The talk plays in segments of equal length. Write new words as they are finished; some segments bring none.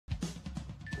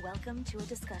Welcome to a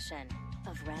discussion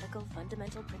of radical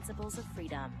fundamental principles of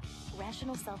freedom,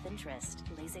 rational self-interest,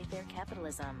 laissez-faire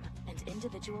capitalism, and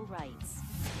individual rights.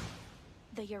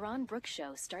 The Yaron Brook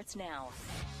Show starts now.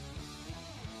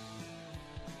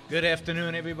 Good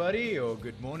afternoon, everybody, or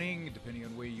good morning, depending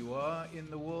on where you are in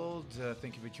the world.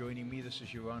 Thank you for joining me. This is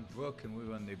Yaron Brook, and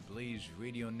we're on the Blaze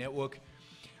Radio Network.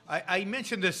 I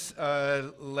mentioned this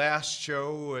last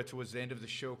show, towards the end of the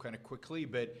show, kind of quickly,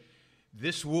 but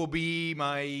this will be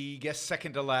my,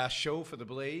 second to last show for the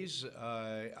Blaze.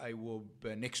 I will,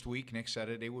 next week, next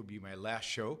Saturday, will be my last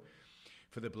show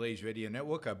for the Blaze Radio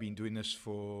Network. I've been doing this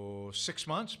for 6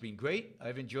 months, been great.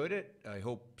 I've enjoyed it. I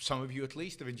hope some of you at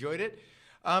least have enjoyed it.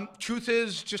 Truth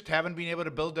is, just haven't been able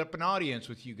to build up an audience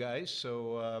with you guys,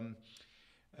 so,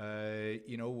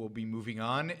 we'll be moving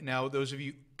on. Now, those of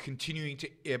you continuing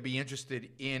to be interested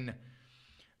in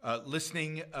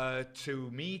listening to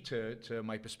me, to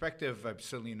my perspective, I'm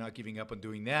certainly not giving up on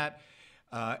doing that.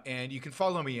 And you can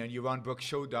follow me on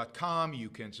YaronBrookShow.com. You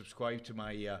can subscribe to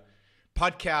my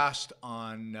podcast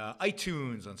on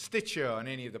iTunes, on Stitcher, on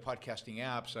any of the podcasting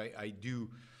apps. I do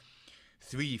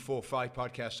 3, 4, 5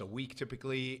 podcasts a week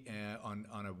typically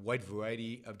on a wide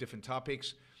variety of different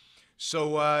topics.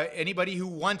 So anybody who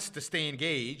wants to stay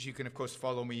engaged, you can, of course,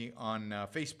 follow me on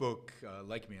Facebook,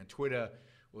 like me on Twitter.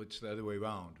 Well, it's the other way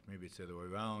around. Maybe it's the other way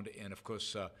around. And, of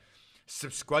course,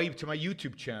 subscribe to my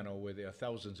YouTube channel where there are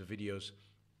thousands of videos.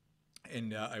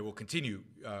 And I will continue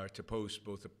to post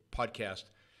both a podcast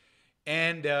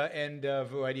and a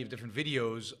variety of different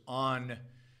videos on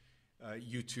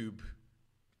YouTube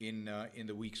in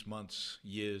the weeks, months,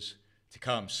 years to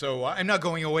come. So I'm not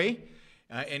going away.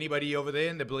 Anybody over there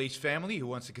in the Blaze family who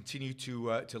wants to continue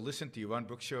to listen to Yaron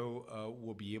Brook Show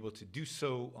will be able to do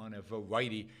so on a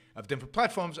variety of different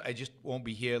platforms. I just won't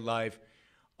be here live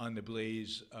on the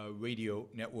Blaze Radio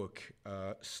Network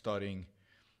starting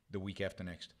the week after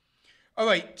next. All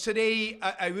right, today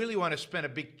I really want to spend a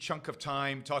big chunk of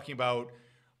time talking about,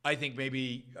 I think,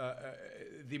 maybe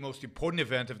the most important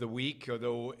event of the week,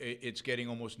 although it's getting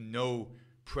almost no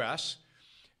press.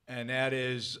 And that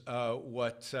is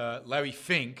what Larry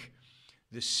Fink,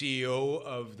 the CEO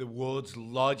of the world's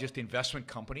largest investment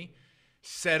company,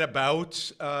 said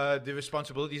about the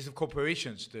responsibilities of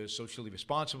corporations to socially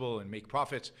responsible and make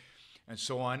profits and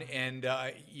so on. And,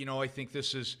 I think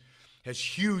this has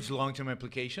huge long-term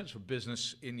implications for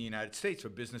business in the United States, for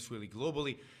business really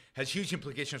globally, has huge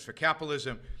implications for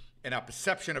capitalism and our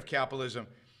perception of capitalism.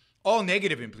 All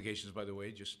negative implications, by the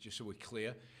way, just so we're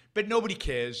clear. But nobody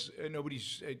cares.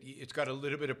 It's got a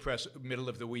little bit of press middle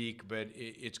of the week, but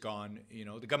it's gone.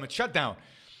 The government shutdown.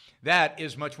 That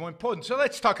is much more important. So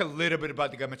let's talk a little bit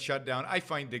about the government shutdown. I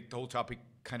find the whole topic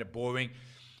kind of boring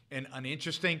and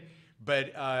uninteresting,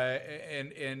 but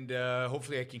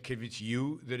hopefully I can convince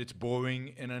you that it's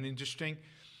boring and uninteresting.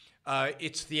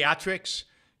 It's theatrics.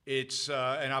 It's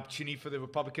an opportunity for the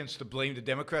Republicans to blame the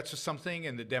Democrats for something,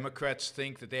 and the Democrats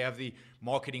think that they have the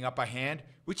marketing upper hand,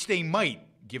 which they might,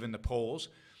 given the polls.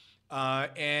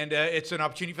 And it's an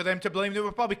opportunity for them to blame the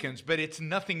Republicans, but it's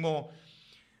nothing more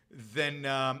than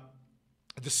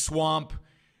the swamp,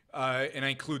 and I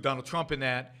include Donald Trump in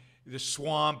that, the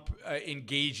swamp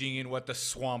engaging in what the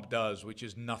swamp does, which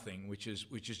is nothing, which is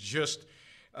just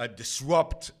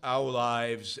disrupt our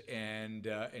lives and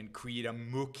create a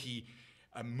murky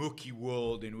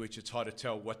world in which it's hard to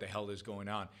tell what the hell is going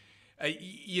on.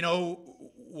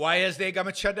 Why is there a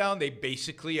government shutdown? They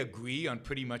basically agree on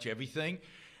pretty much everything.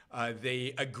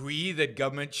 They agree that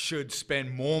government should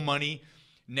spend more money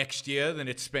next year than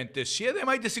it's spent this year. They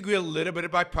might disagree a little bit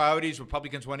about priorities.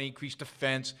 Republicans want to increase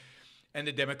defense, and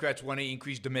the Democrats want to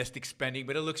increase domestic spending,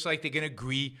 but it looks like they're going to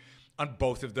agree on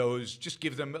both of those. Just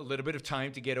give them a little bit of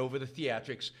time to get over the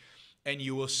theatrics, and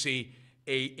you will see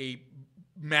a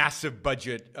massive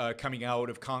budget coming out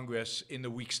of Congress in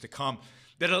the weeks to come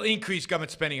that'll increase government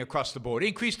spending across the board.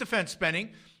 Increase defense spending.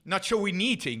 Not sure we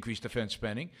need to increase defense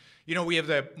spending. We have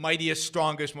the mightiest,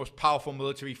 strongest, most powerful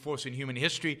military force in human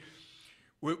history.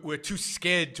 We're too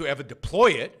scared to ever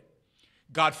deploy it.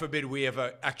 God forbid we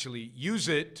ever actually use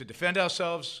it to defend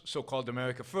ourselves, so-called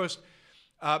America first.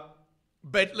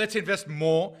 But let's invest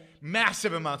more.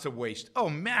 Massive amounts of waste.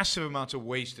 Massive amounts of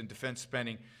waste in defense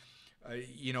spending.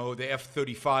 The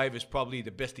F-35 is probably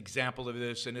the best example of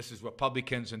this, and this is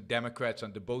Republicans and Democrats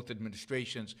under both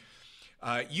administrations.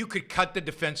 You could cut the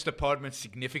Defense Department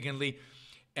significantly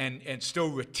and still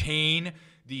retain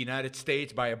the United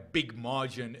States by a big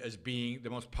margin as being the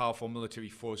most powerful military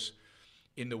force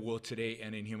in the world today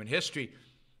and in human history.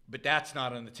 But that's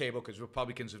not on the table because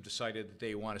Republicans have decided that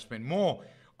they want to spend more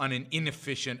on an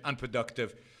inefficient,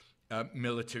 unproductive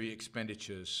military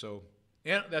expenditures. So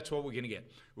Yeah, that's what we're going to get.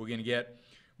 We're going to get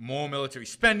more military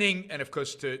spending, and of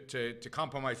course to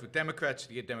compromise with Democrats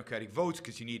to get Democratic votes,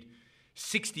 because you need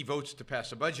 60 votes to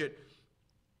pass a budget.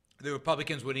 The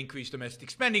Republicans would increase domestic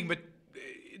spending, but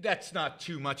that's not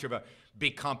too much of a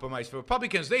big compromise for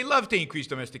Republicans. They love to increase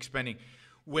domestic spending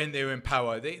when they're in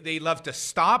power. They love to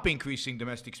stop increasing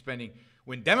domestic spending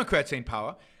when Democrats are in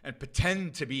power and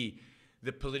pretend to be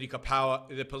the political power,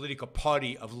 the political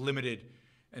party of limited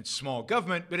and small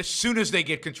government. But as soon as they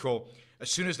get control, as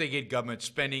soon as they get government,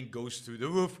 spending goes through the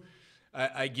roof.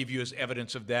 I give you as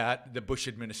evidence of that the Bush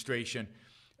administration.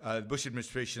 Bush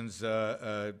administration's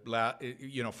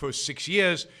first 6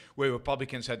 years, where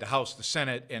Republicans had the House, the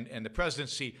Senate, and the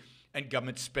presidency, and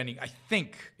government spending, I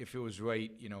think, if it was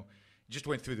right, just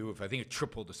went through the roof. I think it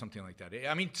tripled or something like that.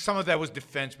 I mean, some of that was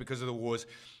defense because of the wars,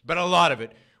 but a lot of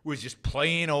it was just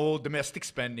plain old domestic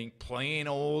spending, plain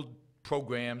old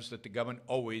programs that the government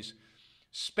always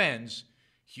spends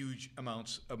huge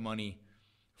amounts of money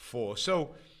for.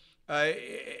 So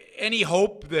any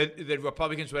hope that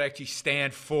Republicans would actually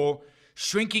stand for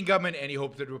shrinking government, any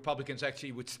hope that Republicans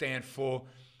actually would stand for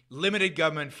limited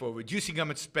government, for reducing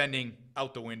government spending,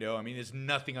 out the window. I mean, there's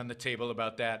nothing on the table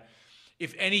about that.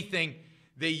 If anything,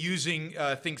 they're using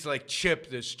things like CHIP,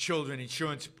 this Children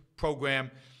Insurance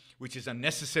Program, which is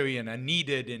unnecessary and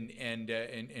unneeded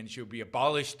and should be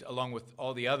abolished, along with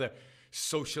all the other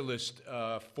socialist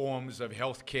forms of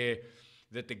health care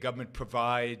that the government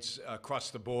provides across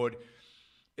the board.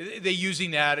 They're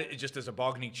using that just as a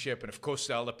bargaining chip, and of course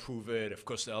they'll approve it. Of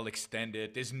course they'll extend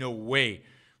it. There's no way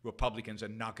Republicans are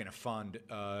not going to fund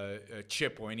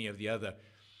CHIP or any of the other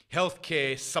health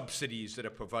care subsidies that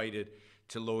are provided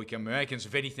to low-income Americans.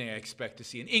 If anything, I expect to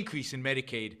see an increase in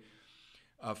Medicaid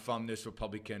from this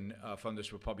Republican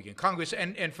Congress,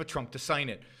 and for Trump to sign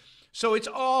it. So it's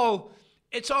all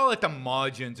at the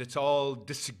margins. It's all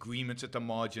disagreements at the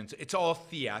margins. It's all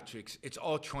theatrics. It's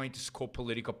all trying to score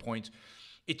political points.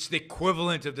 It's the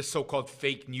equivalent of the so-called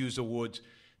fake news awards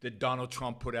that Donald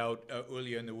Trump put out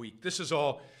earlier in the week. This is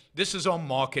all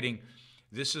marketing.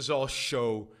 This is all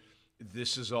show.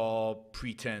 This is all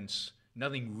pretense.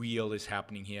 Nothing real is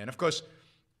happening here. And of course,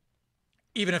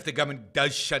 even if the government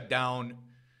does shut down,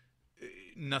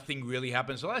 nothing really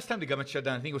happens. The last time the government shut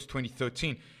down, I think it was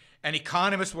 2013. And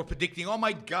economists were predicting, oh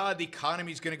my God, the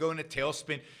economy is going to go in a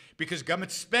tailspin because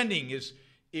government spending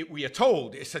we are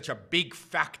told, is such a big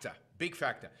factor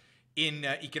in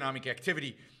economic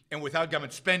activity. And without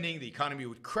government spending, the economy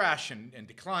would crash and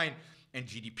decline, and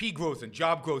GDP growth and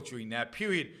job growth during that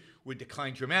period would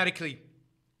decline dramatically.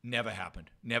 Never happened.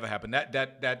 Never happened.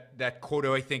 That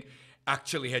quarter, I think,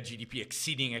 actually had GDP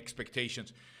exceeding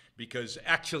expectations, because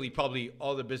actually probably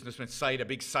all the businessmen sighed a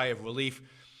big sigh of relief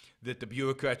that the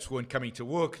bureaucrats weren't coming to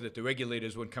work, that the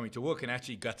regulators weren't coming to work, and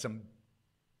actually got some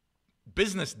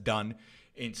business done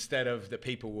instead of the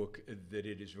paperwork that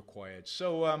it is required.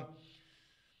 So,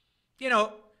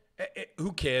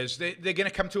 who cares? They're going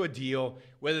to come to a deal.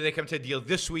 Whether they come to a deal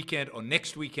this weekend or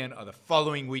next weekend or the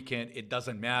following weekend, it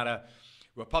doesn't matter.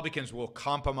 Republicans will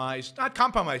compromise. Not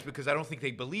compromise because I don't think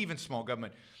they believe in small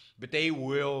government, but they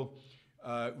will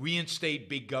reinstate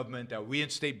big government. They'll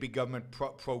reinstate big government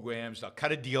programs. They'll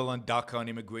cut a deal on DACA, on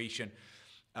immigration.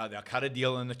 They'll cut a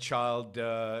deal on the child.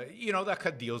 They'll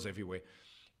cut deals everywhere.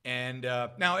 And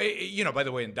now, by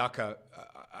the way, in DACA,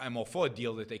 I'm all for a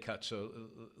deal that they cut, so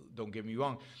don't get me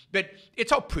wrong. But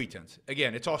it's all pretense.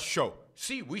 Again, it's all show.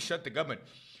 See, we shut the government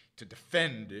to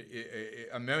defend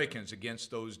Americans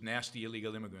against those nasty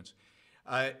illegal immigrants.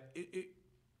 And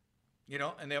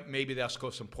maybe they'll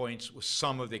score some points with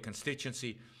some of their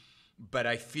constituency, but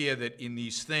I fear that in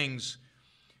these things,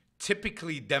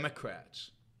 typically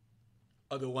Democrats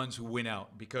are the ones who win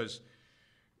out, because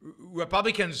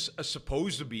Republicans are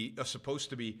supposed to be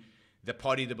the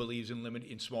party that believes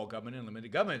in small government and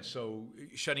limited government. So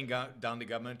shutting down the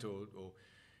government or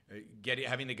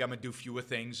having the government do fewer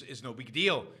things is no big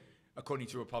deal. According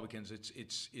to Republicans,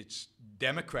 it's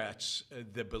Democrats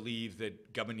that believe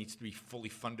that government needs to be fully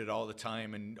funded all the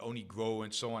time and only grow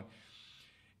and so on.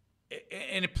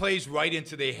 And it plays right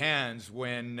into their hands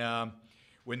when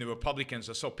the Republicans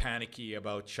are so panicky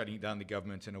about shutting down the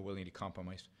government and are willing to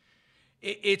compromise.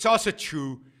 It's also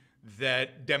true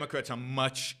that Democrats are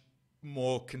much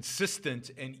more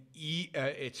consistent and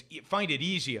find it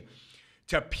easier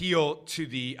to appeal to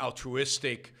the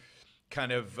altruistic,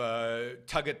 kind of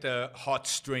tug at the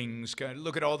heartstrings, kind of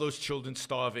look at all those children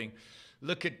starving,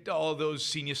 look at all those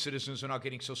senior citizens who are not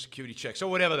getting Social Security checks, or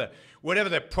whatever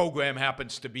the program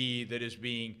happens to be that is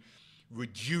being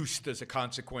reduced as a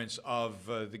consequence of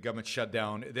the government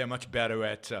shutdown. They're much better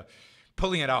at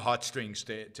pulling at our heartstrings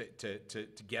to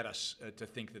get us to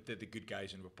think that they're the good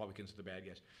guys and Republicans are the bad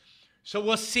guys. So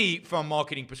we'll see from a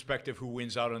marketing perspective who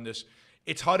wins out on this.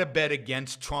 It's hard to bet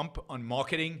against Trump on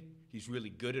marketing. He's really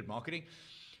good at marketing.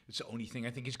 It's the only thing I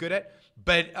think he's good at.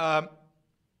 But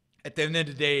at the end of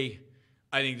the day,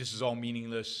 I think this is all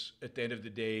meaningless. At the end of the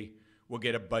day, we'll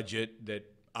get a budget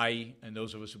that I and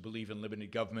those of us who believe in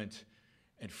limited government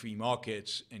and free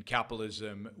markets and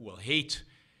capitalism will hate.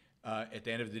 At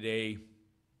the end of the day,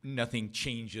 nothing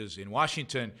changes in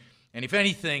Washington. And if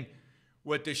anything,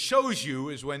 what this shows you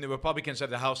is when the Republicans have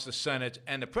the House, the Senate,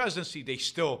 and the presidency, they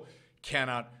still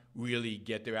cannot really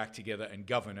get their act together and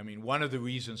govern. I mean, one of the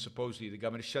reasons supposedly the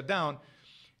government is shut down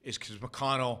is because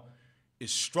McConnell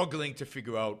is struggling to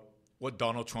figure out what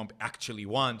Donald Trump actually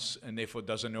wants and therefore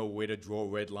doesn't know where to draw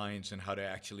red lines and how to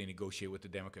actually negotiate with the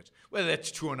Democrats. Whether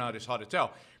that's true or not is hard to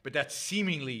tell, but that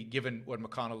seemingly, given what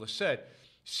McConnell has said,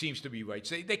 seems to be right.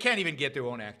 So they can't even get their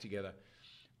own act together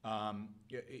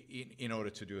in order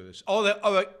to do this. All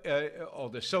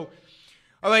this. So,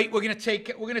 all right, we're gonna take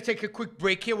a quick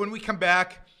break here. When we come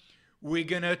back, we're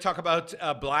gonna talk about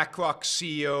BlackRock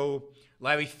CEO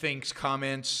Larry Fink's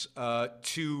comments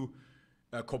to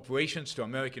corporations, to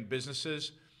American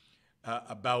businesses,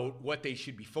 about what they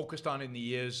should be focused on in the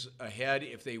years ahead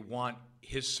if they want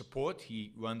his support.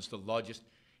 He runs the largest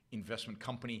investment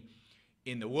company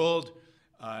in the world.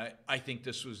 I think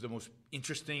this was the most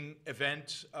interesting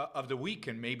event of the week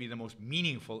and maybe the most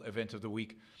meaningful event of the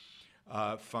week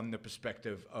from the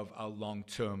perspective of our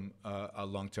long-term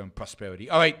prosperity.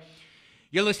 All right,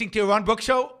 you're listening to Yaron Brook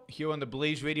Show here on the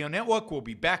Blaze Radio Network. We'll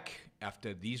be back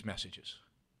after these messages.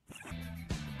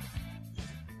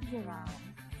 Yaron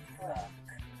Brook.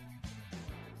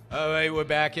 All right, we're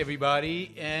back,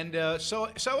 everybody. And so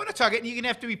I want to talk, and you're going to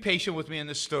have to be patient with me in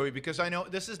this story because I know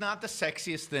this is not the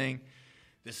sexiest thing.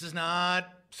 This is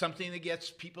not something that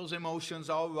gets people's emotions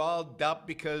all riled up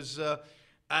because,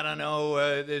 I don't know,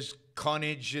 there's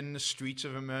carnage in the streets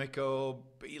of America or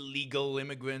illegal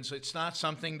immigrants. It's not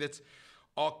something that's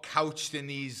all couched in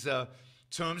these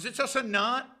terms. It's also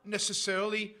not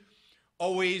necessarily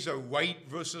always a right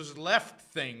versus left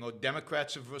thing or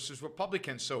Democrats versus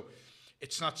Republicans. So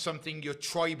it's not something your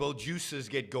tribal juices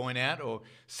get going at or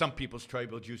some people's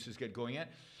tribal juices get going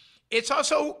at. It's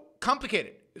also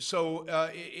complicated. So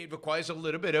it requires a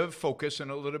little bit of focus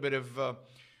and a little bit of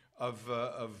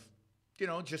you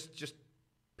know, just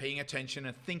paying attention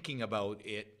and thinking about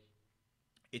it.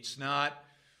 It's not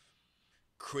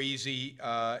crazy.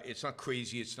 It's not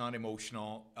crazy. It's not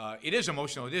emotional. It is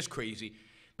emotional. It is crazy.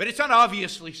 But it's not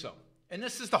obviously so. And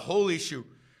this is the whole issue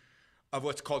of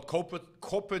what's called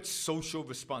corporate social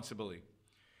responsibility.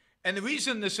 And the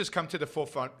reason this has come to the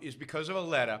forefront is because of a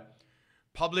letter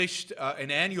published, an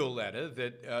annual letter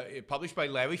that published by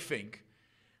Larry Fink.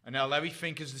 And now Larry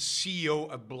Fink is the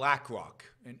CEO of BlackRock.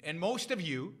 And most of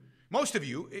you,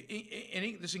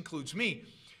 and this includes me,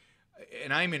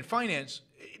 and I'm in finance,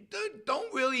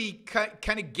 don't really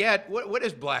kind of get what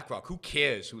is BlackRock? Who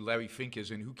cares who Larry Fink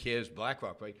is and who cares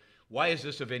BlackRock, right? Why is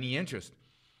this of any interest?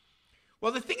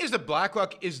 Well, the thing is that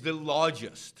BlackRock is the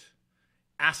largest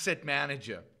asset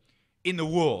manager in the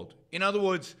world. In other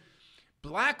words,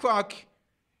 BlackRock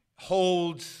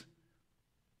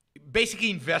basically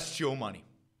invests your money.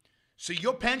 So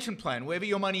your pension plan, wherever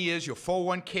your money is, your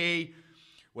 401k,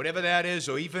 whatever that is,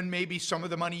 or even maybe some of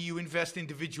the money you invest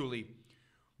individually,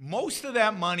 most of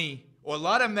that money, or a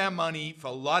lot of that money for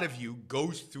a lot of you,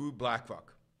 goes through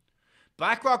BlackRock.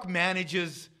 BlackRock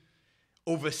manages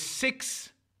over $6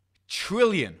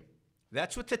 trillion.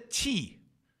 That's with a T.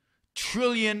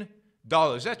 $trillion.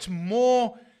 That's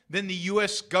more than the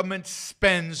U.S. government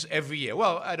spends every year.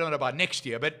 Well, I don't know about next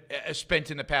year, but spent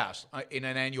in the past in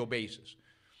an annual basis.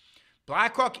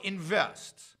 BlackRock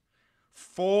invests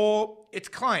for its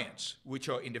clients, which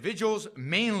are individuals,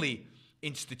 mainly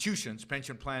institutions,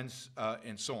 pension plans,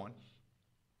 and so on.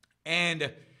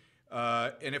 And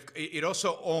it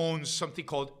also owns something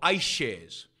called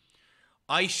iShares.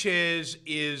 iShares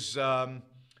is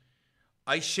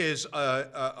iShares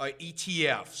are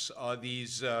ETFs, are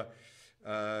these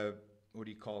what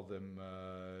do you call them?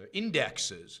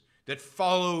 Indexes that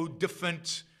follow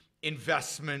different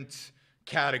investment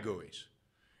categories.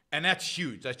 And that's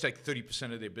huge. That's like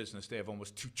 30% of their business. They have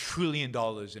almost $2 trillion in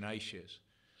iShares.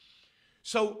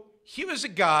 So here is a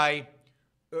guy,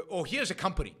 or here's a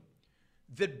company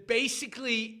that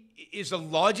basically is the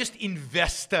largest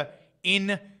investor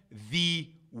in the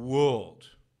world.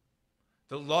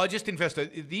 The largest investor.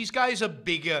 These guys are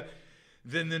bigger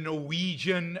than the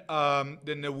Norwegian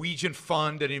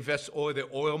fund that invests all the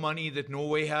oil money that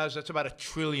Norway has. That's about $1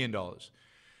 trillion.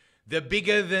 They're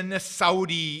bigger than the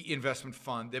Saudi investment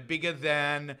fund. They're bigger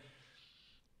than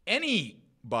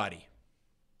anybody.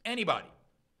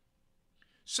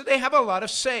 So they have a lot of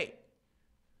say.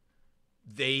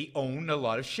 They own a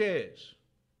lot of shares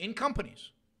in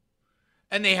companies.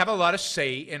 And they have a lot of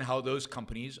say in how those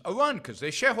companies are run because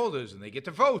they're shareholders and they get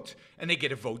to vote. And they get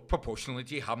to vote proportionally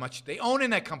to how much they own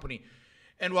in that company.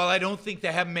 And while I don't think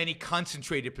they have many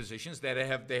concentrated positions,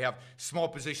 they have small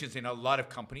positions in a lot of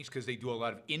companies because they do a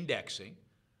lot of indexing,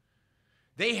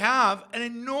 they have an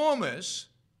enormous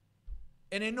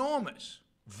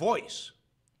voice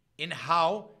in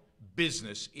how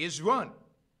business is run.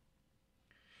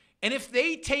 And if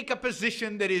they take a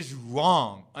position that is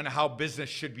wrong on how business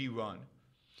should be run,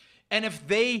 and if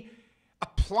they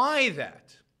apply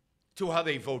that to how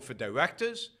they vote for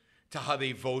directors, to how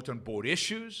they vote on board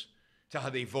issues, to how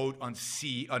they vote on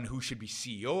who should be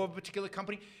CEO of a particular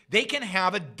company, they can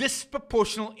have a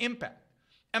disproportional impact,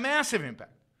 a massive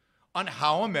impact, on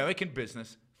how American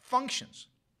business functions.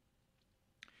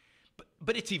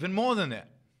 But it's even more than that.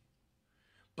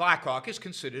 BlackRock is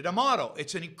considered a model.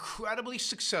 It's an incredibly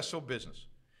successful business.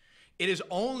 It has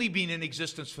only been in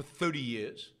existence for 30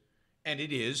 years, and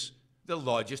it is the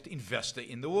largest investor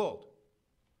in the world.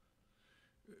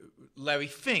 Larry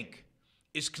Fink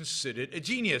is considered a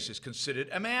genius, is considered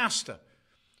a master.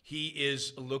 He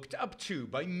is looked up to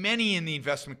by many in the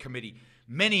investment committee,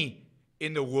 many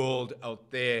in the world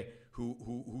out there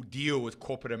who deal with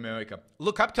corporate America.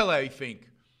 Look up to Larry Fink.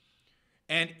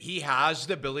 And he has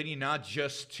the ability not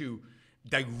just to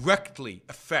directly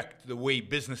affect the way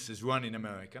business is run in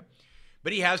America,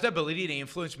 but he has the ability to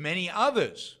influence many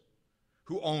others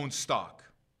who own stock.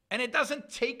 And it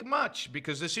doesn't take much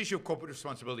because this issue of corporate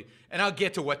responsibility, and I'll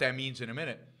get to what that means in a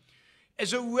minute,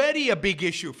 is already a big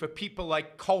issue for people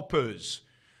like CalPERS,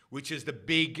 which is the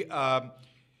big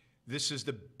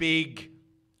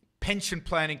pension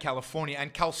plan in California,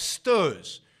 and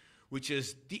CalSTRS, which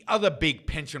is the other big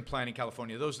pension plan in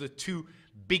California. Those are the two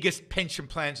biggest pension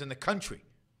plans in the country.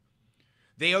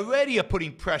 They already are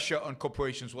putting pressure on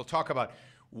corporations. We'll talk about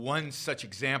one such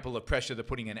example of pressure they're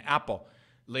putting on Apple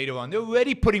later on. They're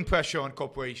already putting pressure on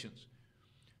corporations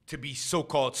to be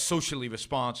so-called socially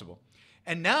responsible.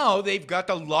 And now they've got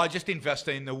the largest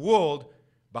investor in the world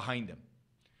behind them.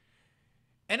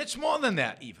 And it's more than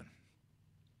that even.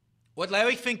 What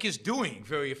Larry Fink is doing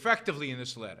very effectively in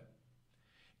this letter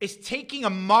is taking a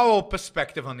moral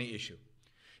perspective on the issue.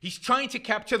 He's trying to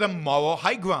capture the moral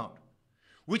high ground,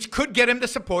 which could get him the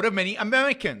support of many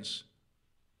Americans,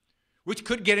 which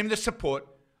could get him the support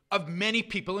of many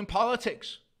people in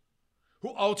politics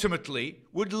who ultimately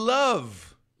would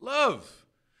love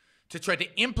to try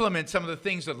to implement some of the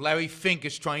things that Larry Fink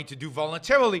is trying to do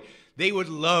voluntarily. They would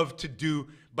love to do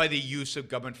by the use of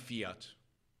government fiat.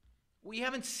 We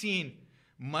haven't seen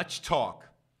much talk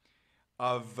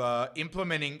of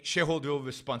implementing shareholder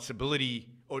responsibility,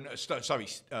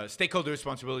 stakeholder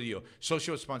responsibility or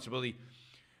social responsibility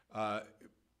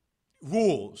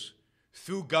rules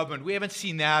through government. We haven't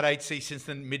seen that, I'd say, since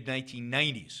the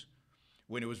mid-1990s,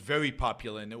 when it was very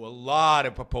popular, and there were a lot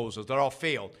of proposals that all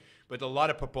failed, but a lot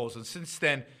of proposals. Since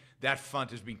then, that front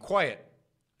has been quiet.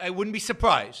 I wouldn't be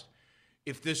surprised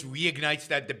if this reignites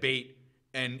that debate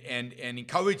and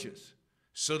encourages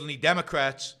certainly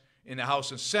Democrats in the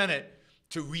House and Senate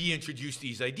to reintroduce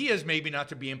these ideas, maybe not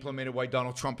to be implemented while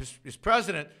Donald Trump is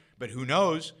president, but who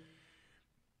knows,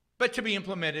 but to be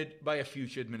implemented by a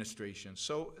future administration.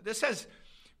 So this has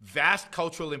vast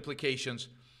cultural implications.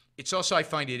 It's also, I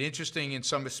find it interesting in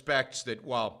some respects that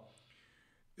while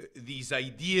these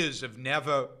ideas have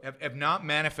not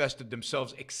manifested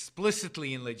themselves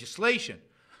explicitly in legislation,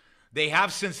 they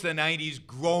have since the 90s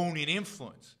grown in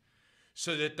influence,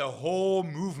 so that the whole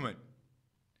movement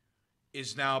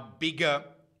is now bigger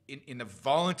in the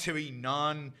voluntary,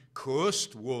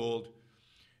 non-coerced world,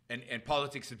 and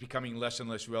politics is becoming less and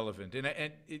less relevant.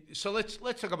 So let's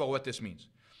talk about what this means.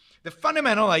 The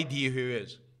fundamental idea here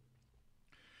is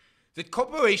that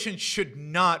corporations should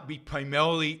not be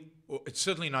primarily, or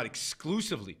certainly not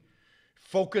exclusively,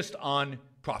 focused on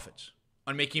profits,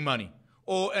 on making money.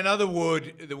 Or another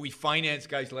word that we finance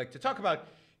guys like to talk about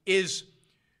is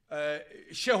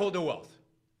shareholder wealth.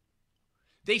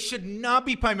 They should not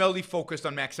be primarily focused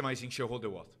on maximizing shareholder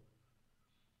wealth,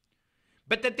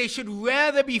 but that they should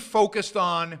rather be focused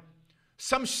on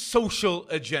some social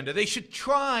agenda. They should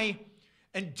try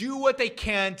and do what they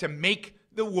can to make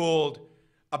the world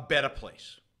a better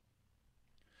place.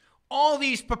 All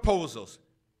these proposals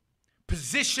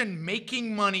position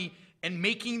making money and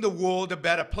making the world a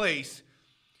better place,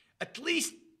 at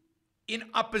least in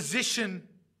opposition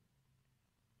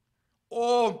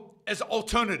or as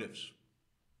alternatives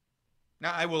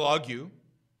Now, I will argue,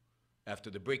 after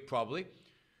the break probably,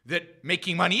 that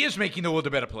making money is making the world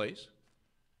a better place.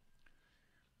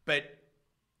 But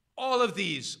all of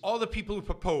these, all the people who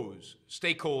propose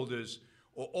stakeholders,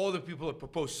 or all the people who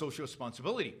propose social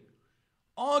responsibility,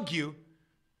 argue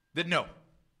that no,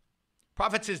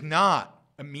 profits is not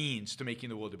a means to making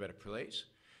the world a better place.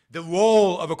 The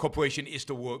role of a corporation is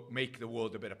to make the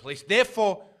world a better place.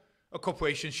 Therefore, a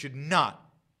corporation should not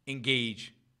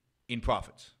engage in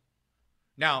profits.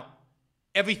 Now,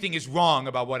 everything is wrong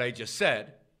about what I just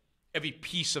said. Every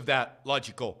piece of that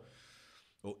logical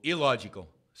or illogical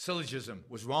syllogism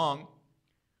was wrong,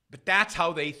 but that's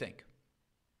how they think.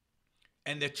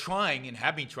 And they're trying, and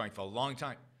have been trying for a long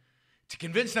time, to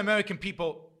convince the American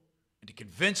people, and to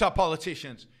convince our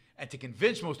politicians, and to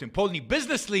convince, most importantly,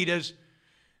 business leaders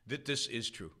that this is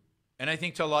true. And I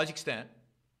think to a large extent,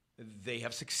 they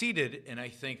have succeeded, and I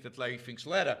think that Larry Fink's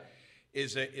letter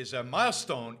is a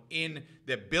milestone in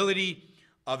the ability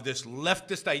of this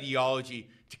leftist ideology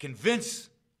to convince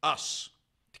us,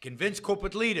 to convince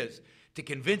corporate leaders, to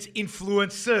convince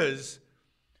influencers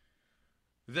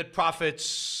that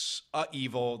profits are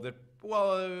evil, that,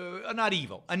 well, are not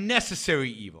evil, a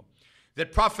necessary evil,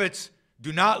 that profits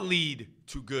do not lead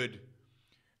to good,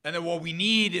 and that what we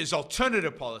need is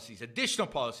alternative policies, additional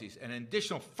policies, and an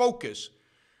additional focus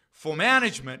for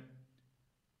management,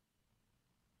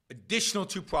 additional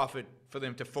to profit for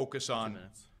them to focus on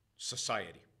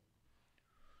society.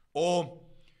 Or,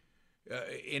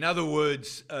 in other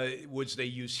words, words they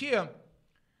use here,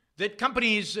 that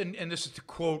companies, and this is to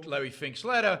quote Larry Fink's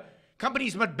letter,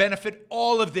 companies must benefit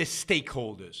all of their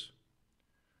stakeholders,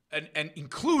 and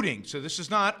including, so this is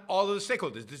not all of the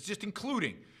stakeholders, this is just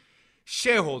including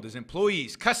shareholders,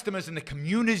 employees, customers, and the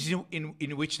communities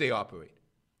in which they operate.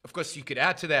 Of course, you could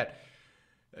add to that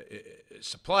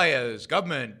suppliers,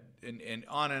 government, and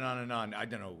on and on and on. I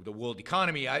don't know, the world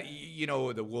economy.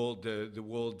 The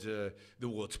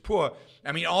world's poor.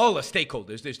 I mean, all the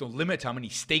stakeholders. There's no limit to how many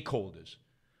stakeholders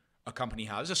a company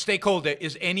has. A stakeholder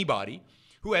is anybody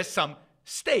who has some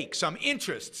stake, some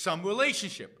interest, some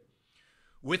relationship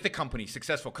with the company,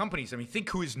 successful companies. I mean, think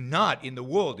who is not in the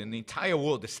world, in the entire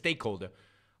world, a stakeholder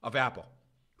of Apple.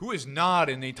 Who is not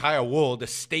in the entire world a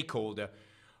stakeholder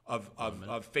of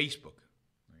Facebook.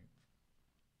 Right?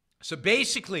 So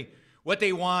basically, what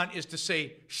they want is to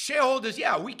say, shareholders,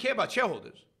 yeah, we care about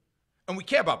shareholders, and we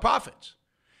care about profits.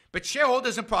 But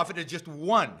shareholders and profit are just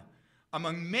one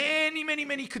among many, many,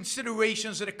 many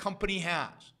considerations that a company has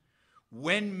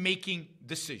when making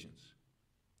decisions.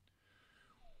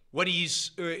 What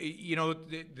he's,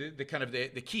 the kind of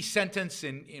the key sentence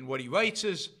in what he writes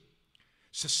is,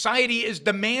 society is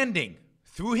demanding,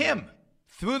 through him,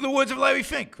 through the words of Larry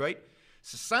Fink, right?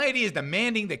 Society is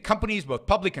demanding that companies, both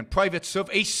public and private, serve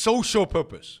a social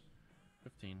purpose.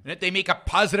 15. And that they make a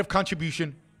positive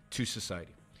contribution to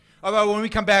society. All right, when we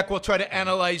come back, we'll try to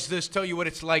analyze this, tell you what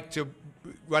it's like to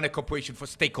run a corporation for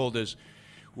stakeholders.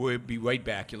 We'll be right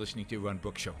back. You're listening to the Yaron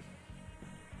Brook Show.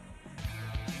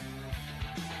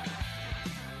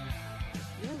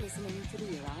 You're listening to the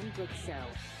Yaron Brook Show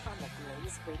on the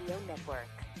Blaze Radio Network.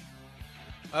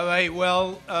 All right,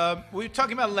 well, we're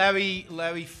talking about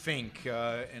Larry Fink,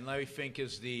 and Larry Fink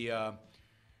is the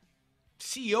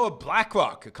CEO of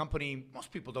BlackRock, a company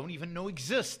most people don't even know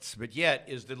exists, but yet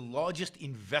is the largest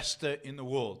investor in the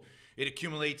world. It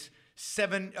accumulates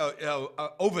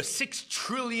over $6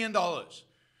 trillion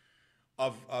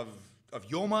of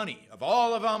your money, of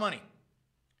all of our money,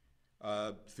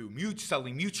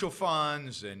 through6 mutual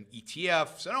funds and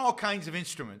ETFs and all kinds of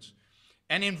instruments,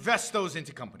 and invest those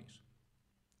into companies.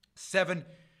 $6+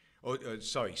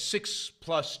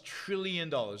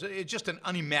 trillion. It's just an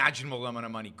unimaginable amount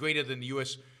of money, greater than the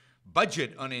U.S.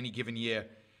 budget on any given year.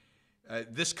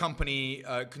 This company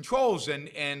controls, and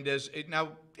as it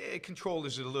now, control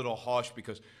is a little harsh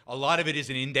because a lot of it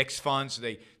is in index funds. So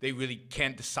they really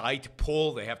can't decide to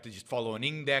pull. They have to just follow an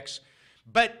index.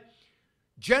 But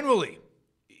generally,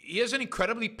 he is an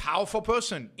incredibly powerful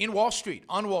person in Wall Street,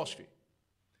 on Wall Street.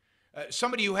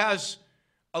 Somebody who has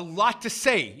a lot to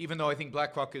say, even though I think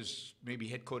BlackRock is maybe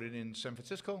headquartered in San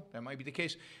Francisco. That might be the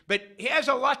case. But he has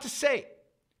a lot to say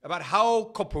about how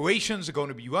corporations are going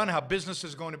to be run, how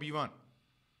businesses are going to be run.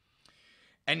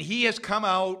 And he has come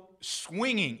out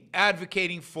swinging,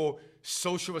 advocating for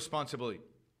social responsibility.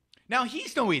 Now,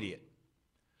 he's no idiot.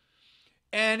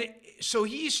 And so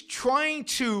he's trying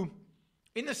to,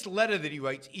 in this letter that he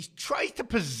writes, he tries to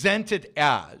present it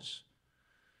as,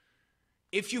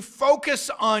 if you focus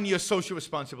on your social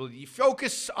responsibility, you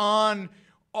focus on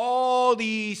all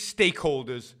these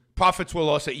stakeholders, profits will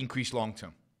also increase long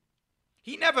term.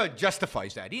 He never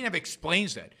justifies that. He never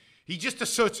explains that. He just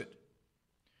asserts it.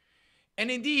 And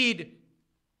indeed,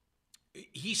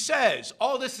 he says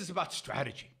all this is about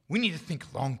strategy. We need to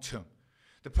think long term.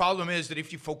 The problem is that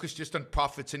if you focus just on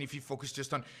profits and if you focus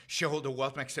just on shareholder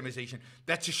wealth maximization,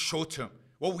 that's just short term.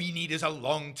 What we need is a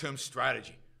long-term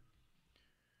strategy,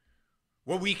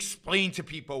 where we explain to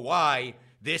people why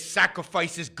their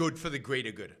sacrifice is good for the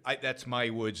greater good. That's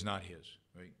my words, not his,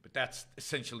 right? But that's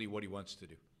essentially what he wants to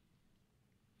do.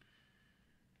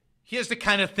 Here's the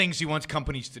kind of things he wants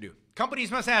companies to do.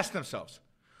 Companies must ask themselves,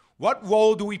 what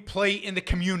role do we play in the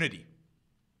community?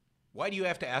 Why do you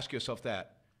have to ask yourself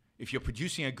that? If you're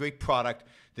producing a great product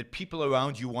that people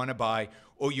around you want to buy,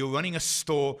 or you're running a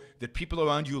store that people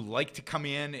around you like to come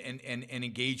in and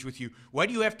engage with you, why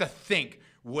do you have to think,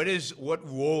 what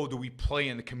role do we play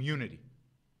in the community?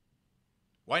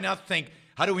 Why not think,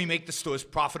 how do we make the store as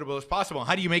profitable as possible?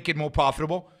 How do you make it more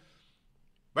profitable?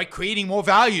 By creating more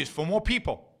values for more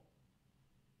people.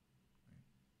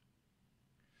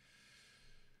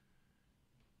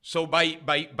 So by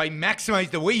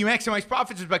the way you maximize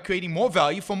profits is by creating more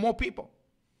value for more people.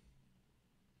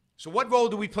 So what role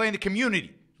do we play in the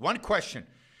community? One question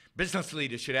business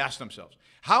leaders should ask themselves.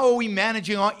 How are we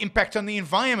managing our impact on the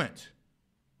environment?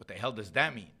 What the hell does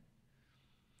that mean?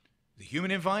 The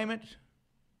human environment?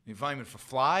 The environment for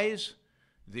flies?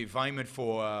 The environment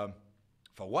for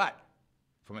what?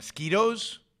 For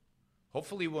mosquitoes?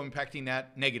 Hopefully we're impacting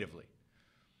that negatively.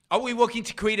 Are we working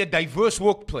to create a diverse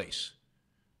workplace?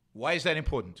 Why is that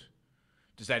important?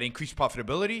 Does that increase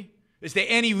profitability? Is there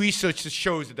any research that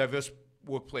shows that diverse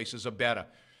workplaces are better?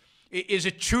 Is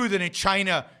it true that in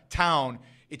Chinatown,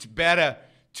 it's better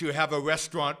to have a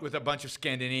restaurant with a bunch of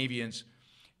Scandinavians?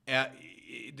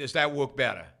 Does that work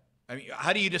better? I mean,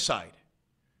 how do you decide?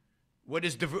 What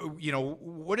does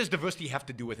diversity have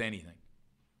to do with anything?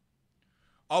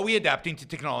 Are we adapting to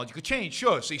technological change?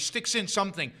 Sure. So he sticks in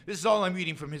something. This is all I'm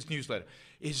reading from his newsletter,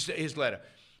 his letter.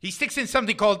 He sticks in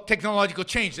something called technological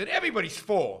change that everybody's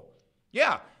for.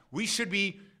 Yeah, we should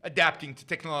be adapting to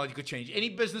technological change. Any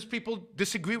business people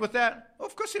disagree with that? Well,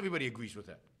 of course everybody agrees with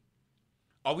that.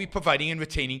 Are we providing and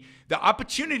retaining the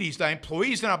opportunities that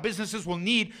employees and our businesses will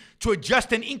need to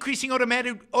adjust an increasing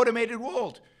automated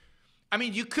world? I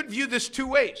mean, you could view this two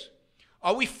ways.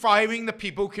 Are we firing the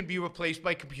people who can be replaced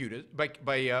by computers,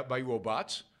 by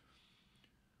robots?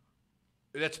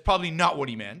 That's probably not what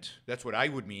he meant. That's what I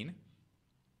would mean.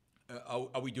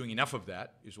 Are we doing enough of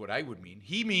that, is what I would mean.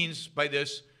 He means by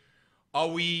this, are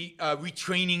we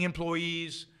retraining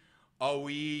employees? Are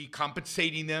we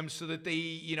compensating them so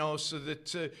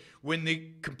that when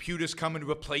the computers come and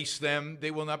replace them,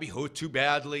 they will not be hurt too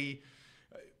badly?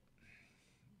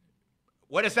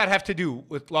 What does that have to do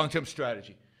with long-term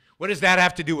strategy? What does that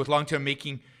have to do with long-term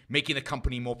making the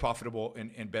company more profitable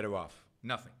and better off?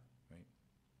 Nothing. Right?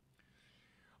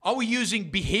 Are we using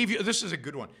behavior? This is a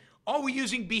good one. Are we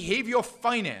using behavioral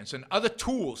finance and other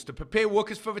tools to prepare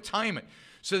workers for retirement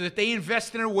so that they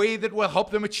invest in a way that will help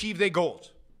them achieve their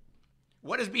goals?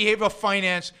 What does behavioral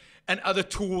finance and other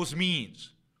tools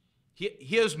means?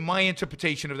 Here's my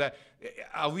interpretation of that.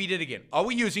 I'll read it again. Are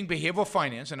we using behavioral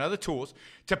finance and other tools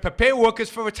to prepare workers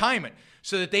for retirement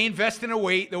so that they invest in a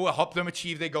way that will help them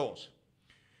achieve their goals?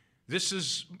 This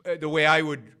is the way I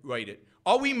would write it.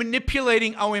 Are we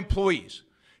manipulating our employees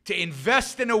to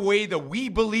invest in a way that we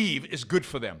believe is good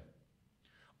for them?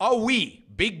 Are we,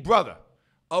 Big Brother,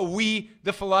 are we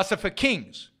the philosopher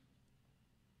kings,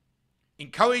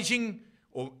 encouraging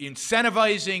or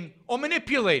incentivizing or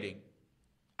manipulating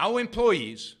our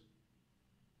employees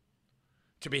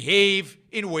to behave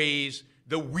in ways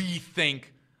that we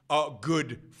think are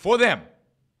good for them?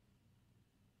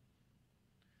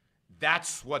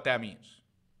 That's what that means.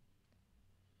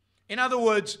 In other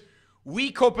words,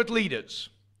 we corporate leaders,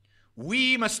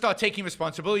 we must start taking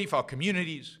responsibility for our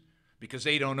communities because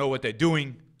they don't know what they're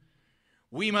doing.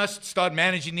 We must start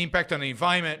managing the impact on the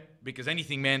environment because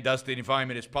anything man does to the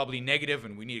environment is probably negative,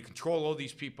 and we need to control all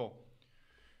these people.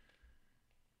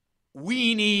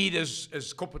 We need,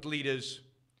 as corporate leaders,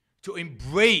 to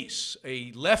embrace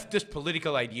a leftist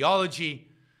political ideology,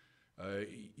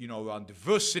 around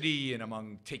diversity and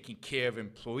among taking care of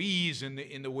employees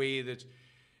in the way that,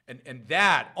 and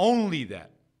that, only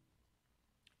that,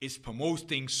 is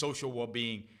promoting social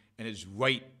well-being and is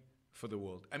right for the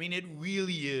world. I mean, it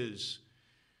really is,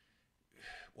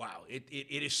 wow, it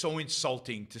is so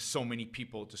insulting to so many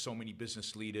people, to so many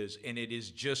business leaders, and it is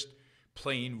just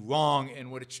plain wrong. And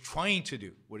what it's trying to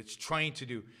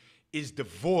do is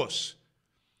divorce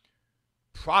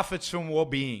profits from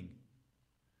well-being.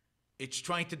 It's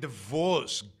trying to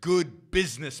divorce good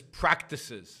business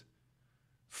practices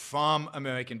from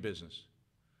American business.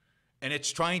 And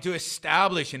it's trying to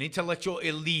establish an intellectual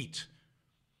elite,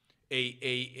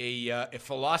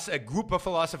 a group of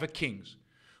philosopher kings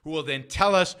who will then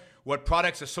tell us what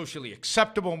products are socially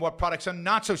acceptable and what products are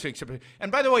not socially acceptable.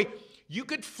 And by the way, you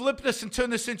could flip this and turn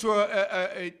this into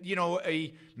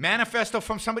a manifesto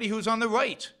from somebody who's on the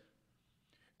right.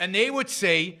 And they would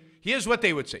say, here's what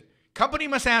they would say. Company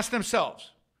must ask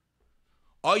themselves,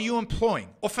 are you employing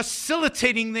or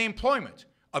facilitating the employment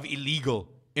of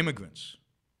illegal immigrants?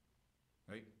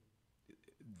 Right?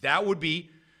 That would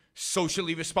be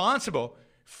socially responsible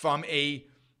from a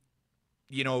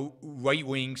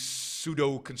right-wing,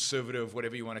 pseudo-conservative,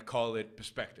 whatever you want to call it,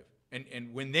 perspective.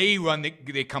 And when they run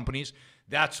their companies,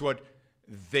 that's what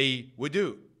they would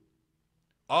do.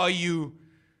 Are you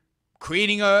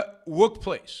creating a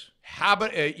workplace,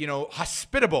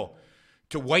 hospitable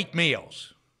to white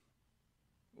males?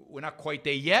 We're not quite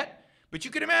there yet, but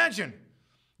you can imagine.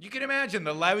 You can imagine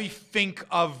the Larry Fink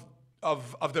of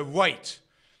the right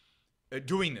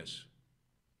doing this.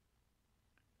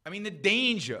 I mean, the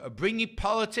danger of bringing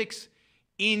politics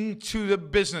into the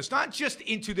business, not just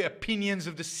into the opinions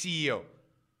of the CEO,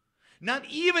 not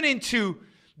even into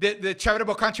the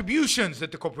charitable contributions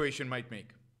that the corporation might make,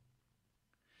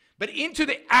 but into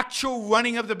the actual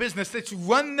running of the business. Let's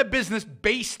run the business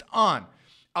based on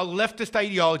a leftist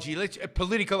ideology, a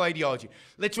political ideology.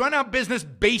 Let's run our business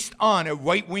based on a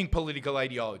right-wing political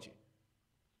ideology.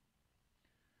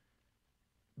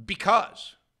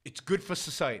 Because it's good for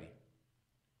society.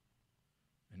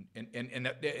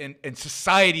 And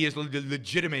society is the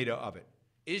legitimator of it.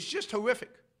 It's just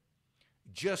horrific.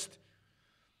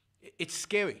 It's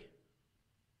scary.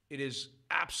 It is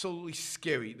absolutely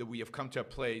scary that we have come to a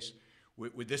place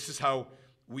where this is how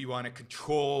we want to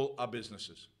control our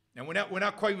businesses. And we're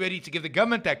not quite ready to give the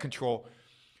government that control,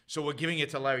 so we're giving it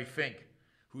to Larry Fink,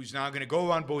 who's now going to go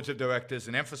around boards of directors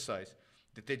and emphasize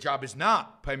that their job is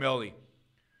not primarily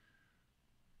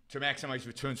to maximize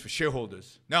returns for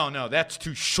shareholders. No, that's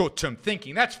too short-term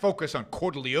thinking. That's focused on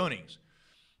quarterly earnings.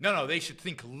 No, they should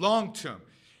think long-term.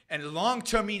 And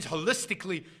long-term means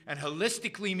holistically, and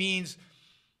holistically means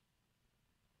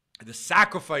the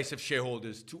sacrifice of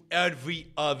shareholders to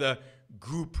every other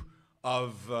group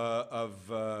of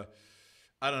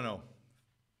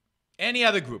any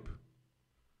other group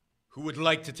who would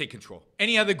like to take control.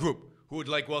 Any other group who would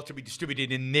like wealth to be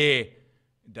distributed in their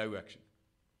direction.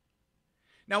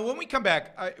 Now, when we come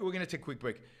back, we're going to take a quick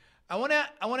break. I want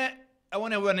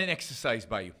to run an exercise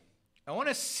by you. I want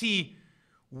to see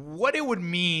what it would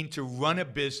mean to run a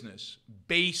business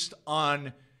based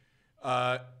on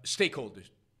stakeholders,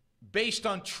 based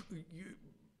on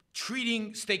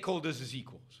treating stakeholders as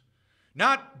equals,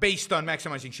 not based on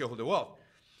maximizing shareholder wealth,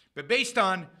 but based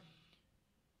on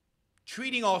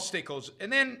treating all stakeholders.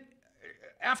 And then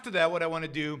after that, what I want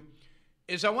to do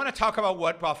is I want to talk about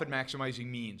what profit maximizing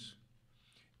means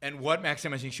and what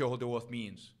maximizing shareholder wealth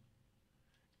means.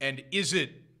 And is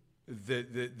it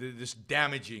this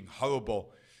damaging,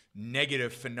 horrible,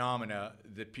 negative phenomena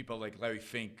that people like Larry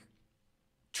Fink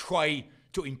try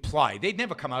to imply? They'd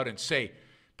never come out and say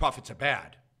profits are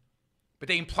bad, but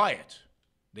they imply it.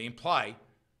 They imply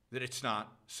that it's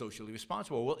not socially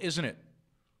responsible. Well, isn't it?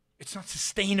 It's not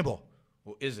sustainable.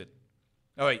 Well, is it?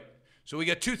 All right, so we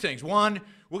got two things. One,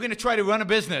 we're going to try to run a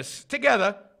business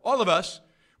together, all of us.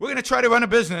 We're going to try to run a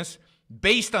business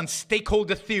based on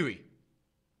stakeholder theory.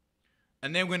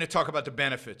 And then we're going to talk about the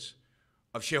benefits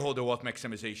of shareholder wealth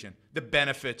maximization, the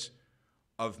benefits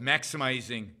of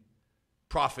maximizing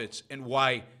profits, and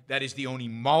why that is the only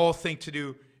moral thing to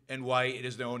do, and why it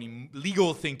is the only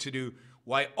legal thing to do,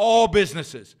 why all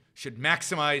businesses should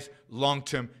maximize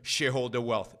long-term shareholder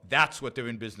wealth. That's what they're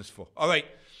in business for. All right,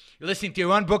 you're listening to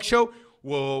Yaron Brook Show.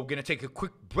 We're going to take a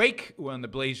quick break. We're on the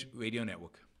Blaze Radio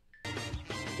Network.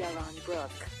 Yaron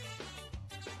Brook.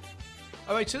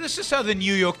 All right, so this is how the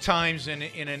New York Times, in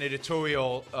an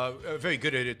editorial, a very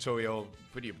good editorial,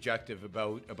 pretty objective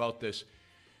about this.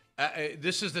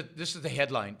 This is the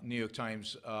headline, New York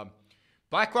Times.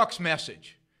 BlackRock's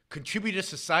message: contribute to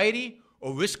society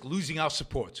or risk losing our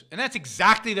support. And that's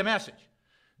exactly the message.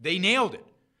 They nailed it.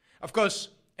 Of course,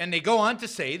 and they go on to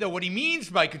say that what he means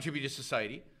by contribute to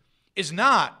society is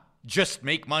not just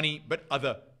make money, but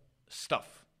other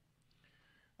stuff.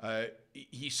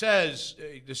 He says,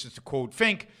 this is to quote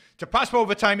Fink, to prosper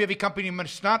over time, every company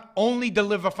must not only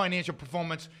deliver financial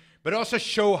performance, but also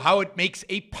show how it makes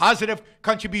a positive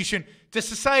contribution to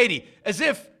society, as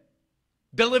if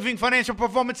delivering financial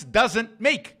performance doesn't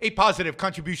make a positive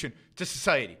contribution to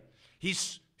society.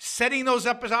 He's setting those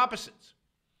up as opposites.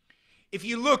 If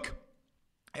you look,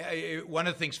 one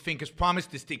of the things Fink has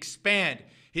promised is to expand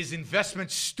his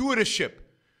investment stewardship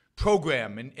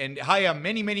program and hire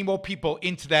many, many more people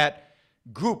into that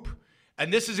group.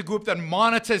 And this is a group that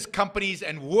monitors companies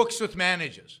and works with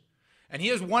managers. And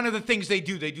here's one of the things they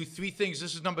do. They do 3 things.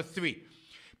 This is number 3.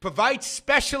 Provide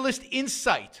specialist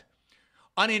insight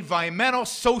on environmental,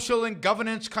 social, and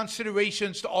governance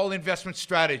considerations to all investment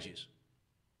strategies.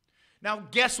 Now,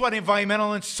 guess what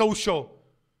environmental and social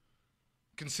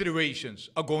considerations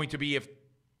are going to be if,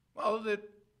 well, the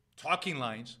talking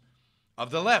lines of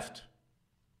the left.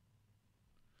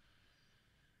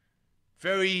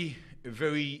 Very,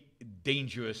 very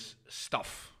dangerous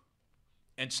stuff.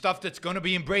 And stuff that's going to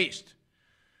be embraced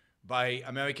by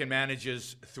American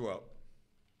managers throughout.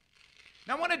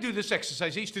 Now, I want to do this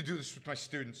exercise. I used to do this with my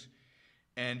students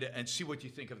and see what you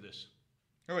think of this.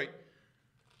 All right.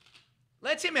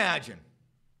 Let's imagine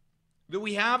that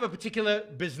we have a particular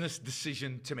business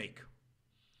decision to make.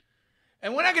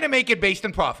 And we're not going to make it based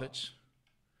on profits.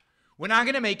 We're not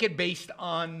going to make it based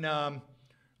on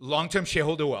long-term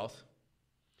shareholder wealth.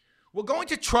 We're going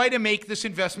to try to make this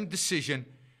investment decision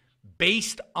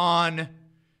based on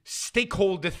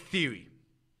stakeholder theory.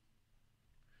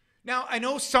 Now, I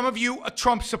know some of you are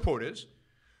Trump supporters,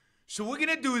 so we're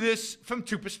going to do this from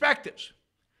 2 perspectives.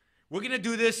 We're going to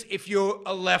do this if you're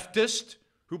a leftist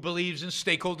who believes in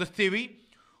stakeholder theory,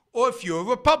 or if you're a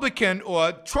Republican or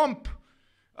a Trump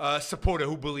supporter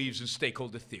who believes in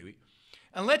stakeholder theory.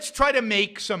 And let's try to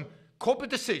make some corporate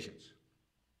decisions.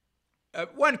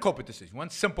 One corporate decision, one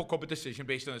simple corporate decision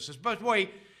based on this. By the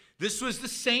way, this was the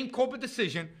same corporate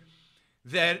decision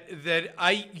that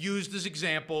I used as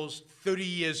examples 30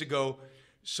 years ago.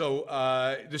 So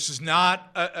this is not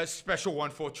a special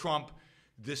one for Trump.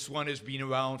 This one has been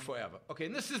around forever. Okay,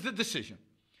 and this is the decision.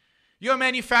 You're a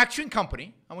manufacturing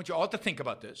company. I want you all to think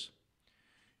about this.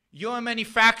 You're a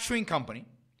manufacturing company,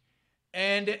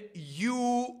 and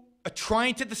you are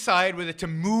trying to decide whether to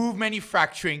move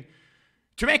manufacturing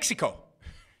to Mexico,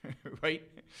 right?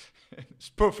 It's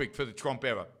perfect for the Trump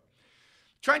era.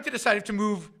 Trying to decide if to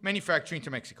move manufacturing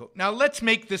to Mexico. Now, let's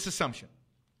make this assumption.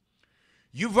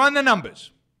 You've run the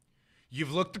numbers.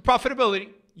 You've looked at profitability.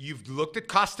 You've looked at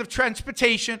cost of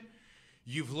transportation.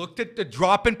 You've looked at the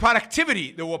drop in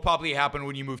productivity that will probably happen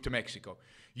when you move to Mexico.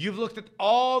 You've looked at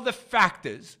all the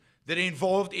factors that are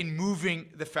involved in moving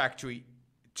the factory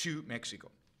to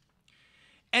Mexico.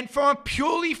 And from a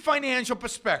purely financial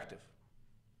perspective,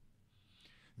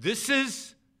 this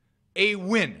is a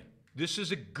win. This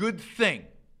is a good thing.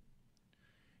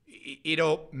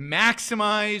 It'll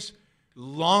maximize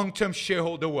long-term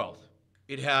shareholder wealth.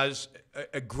 It has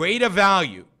a greater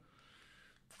value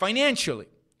financially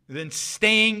than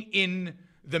staying in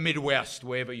the Midwest,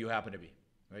 wherever you happen to be,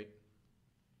 right?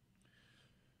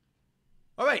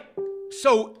 All right,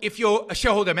 so if you're a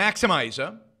shareholder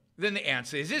maximizer, then the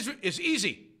answer is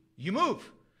easy. You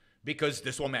move, because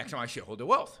this will maximize shareholder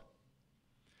wealth.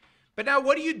 But now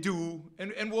what do you do,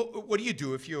 and what do you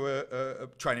do if you're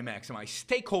trying to maximize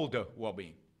stakeholder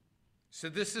well-being? So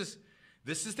this is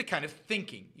the kind of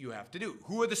thinking you have to do.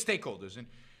 Who are the stakeholders?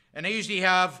 And I usually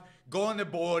go on the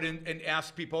board and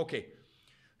ask people, okay,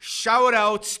 shout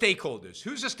out stakeholders.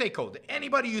 Who's a stakeholder?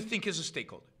 Anybody you think is a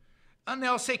stakeholder. And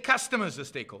they'll say customers are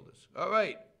stakeholders. All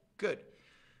right, good.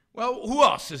 Well, who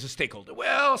else is a stakeholder?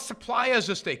 Well, suppliers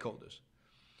are stakeholders.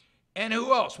 And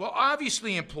who else? Well,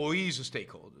 obviously employees are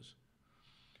stakeholders.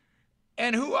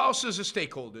 And who else is a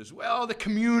stakeholder? Well, the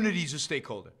community's a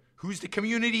stakeholder. Who's the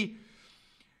community?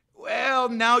 Well,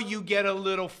 now you get a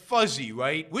little fuzzy,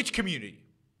 right? Which community?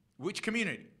 Which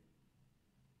community?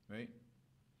 Right?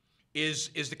 Is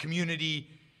the community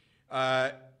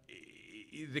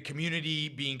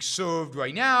being served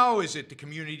right now? Is it the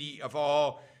community of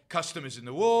all customers in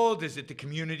the world? Is it the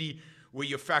community where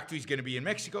your factory is going to be in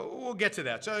Mexico? We'll get to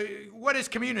that. So what is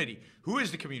community? Who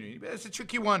is the community? That's a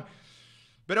tricky one.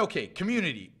 But okay,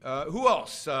 community. Who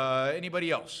else? Anybody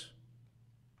else?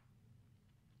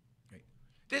 Right.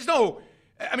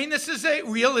 This is a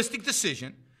realistic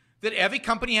decision that every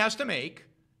company has to make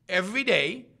every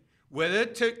day, whether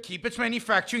to keep its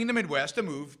manufacturing in the Midwest or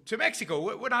move to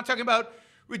Mexico. We're not talking about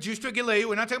reduced regulation.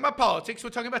 We're not talking about politics. We're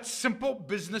talking about simple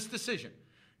business decision.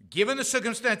 Given the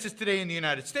circumstances today in the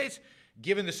United States,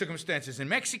 given the circumstances in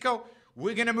Mexico,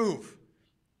 we're going to move.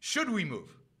 Should we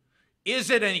move?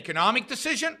 Is it an economic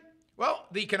decision? Well,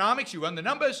 the economics, you run the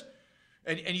numbers,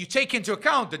 and you take into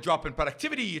account the drop in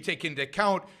productivity. You take into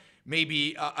account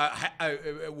maybe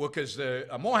workers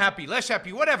are more happy, less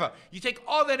happy, whatever. You take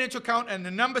all that into account, and the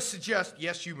numbers suggest,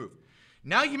 yes, you move.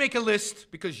 Now you make a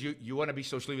list, because you want to be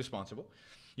socially responsible.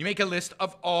 You make a list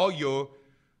of all your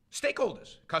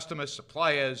stakeholders: customers,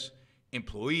 suppliers,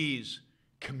 employees,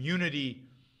 community,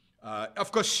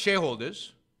 of course,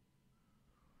 shareholders.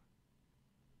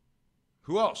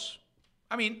 Who else?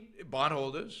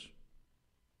 Bondholders,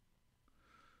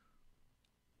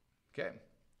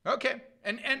 Okay.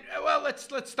 And well, let's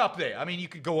stop there. I mean, you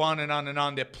could go on and on and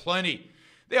on. There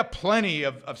are plenty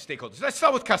of stakeholders. Let's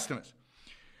start with customers.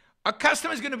 A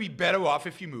customer is going to be better off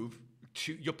if you move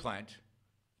to your plant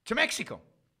to Mexico.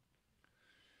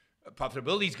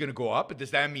 Profitability is going to go up, but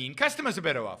does that mean customers are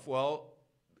better off? Well,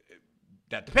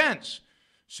 that depends.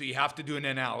 So you have to do an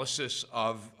analysis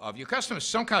of your customers.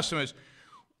 Some customers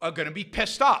are going to be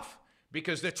pissed off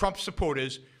because they're Trump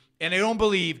supporters and they don't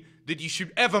believe that you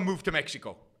should ever move to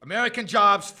Mexico. American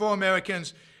jobs for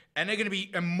Americans, and they're going to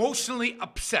be emotionally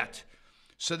upset.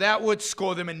 So that would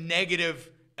score them a negative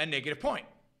point.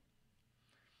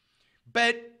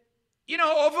 But,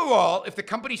 overall, if the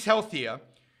company's healthier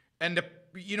and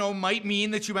might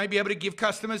mean that you might be able to give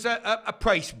customers a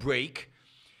price break.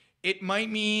 It might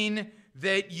mean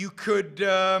that you could,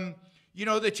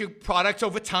 that your products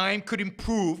over time could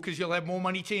improve because you'll have more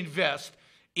money to invest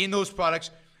in those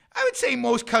products. I would say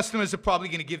most customers are probably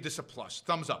going to give this a plus,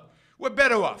 thumbs up. We're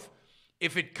better off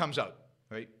if it comes out,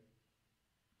 right?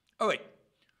 All right.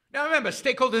 Now remember,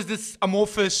 stakeholders, this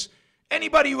amorphous,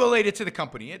 anybody related to the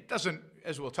company. It doesn't,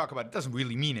 as we'll talk about, it doesn't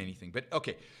really mean anything, but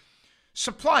okay.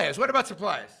 Suppliers, what about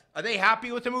suppliers? Are they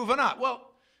happy with the move or not?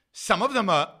 Well, some of them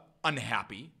are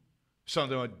unhappy. Some of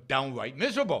them are downright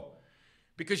miserable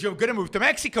because you're going to move to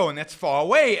Mexico and that's far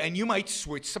away and you might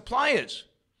switch suppliers.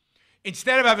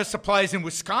 Instead of having suppliers in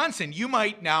Wisconsin, you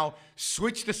might now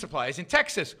switch the suppliers in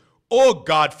Texas. Or,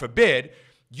 God forbid,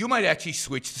 you might actually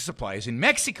switch to suppliers in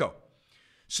Mexico.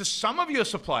 So some of your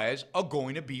suppliers are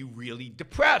going to be really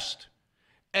depressed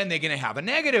and they're going to have a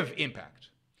negative impact.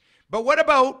 But what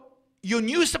about your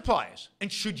new suppliers?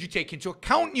 And should you take into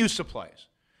account new suppliers?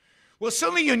 Well,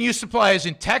 certainly your new suppliers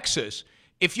in Texas,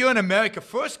 if you're an America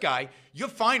First guy, you're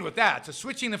fine with that. So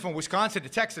switching them from Wisconsin to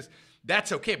Texas,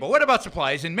 that's okay. But what about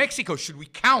suppliers in Mexico? Should we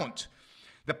count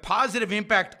the positive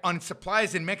impact on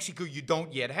suppliers in Mexico you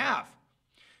don't yet have?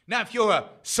 Now, if you're a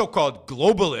so-called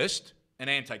globalist, an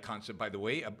anti-concept, by the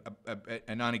way,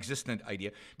 a non-existent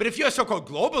idea, but if you're a so-called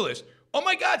globalist, oh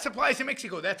my God, suppliers in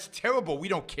Mexico, that's terrible. We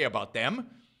don't care about them.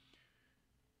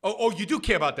 Oh, you do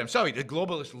care about them. Sorry, the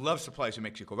globalists love suppliers in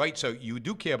Mexico, right? So you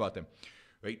do care about them,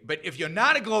 right? But if you're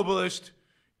not a globalist,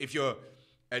 if you're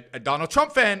a Donald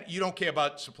Trump fan, you don't care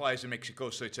about suppliers in Mexico,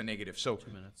 so it's a negative. So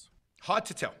 2 minutes. Hard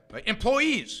to tell, right?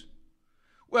 Employees.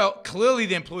 Well, clearly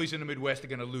the employees in the Midwest are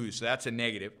going to lose, so that's a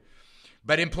negative.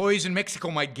 But employees in Mexico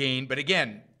might gain. But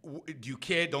again, do you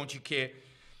care? Don't you care?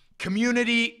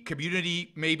 Community,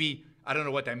 maybe. I don't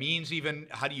know what that means even.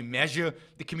 How do you measure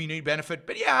the community benefit?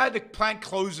 But yeah, the plant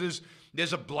closes.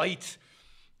 There's a blight.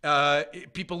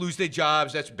 People lose their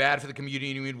jobs. That's bad for the community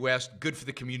in the Midwest, good for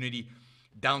the community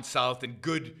down south, and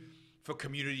good for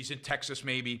communities in Texas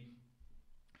maybe.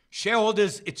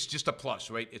 Shareholders, it's just a plus,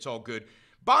 right? It's all good.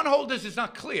 Bondholders is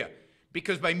not clear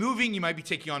because by moving, you might be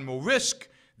taking on more risk.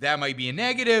 That might be a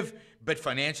negative, but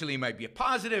financially it might be a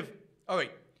positive. All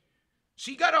right.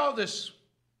 So you got all this.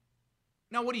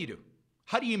 Now what do?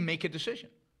 How do you make a decision?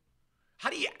 How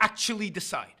do you actually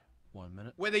decide? 1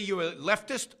 minute. Whether you're a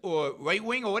leftist or right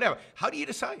wing or whatever, how do you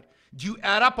decide? Do you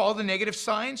add up all the negative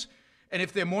signs? And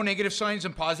if there are more negative signs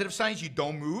than positive signs, you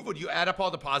don't move? Or do you add up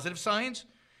all the positive signs?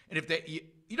 And if they,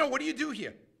 what do you do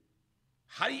here?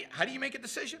 How do you make a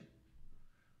decision?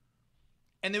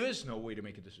 And there is no way to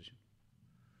make a decision.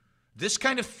 This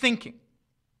kind of thinking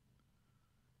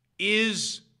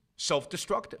is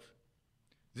self-destructive.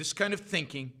 This kind of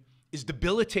thinking is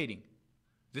debilitating.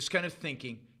 This kind of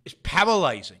thinking is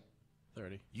paralyzing.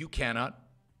 30. You cannot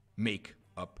make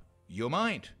up your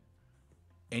mind.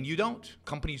 And you don't.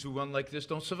 Companies who run like this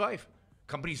don't survive.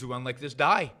 Companies who run like this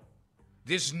die.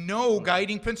 There's no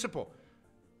guiding principle.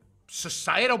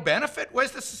 Societal benefit?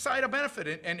 Where's the societal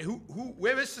benefit? And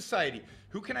where is society?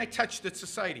 Who can I touch that's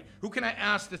society? Who can I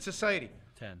ask that's society?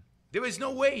 10. There is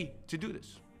no way to do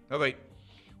this. All right.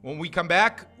 When we come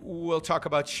back, we'll talk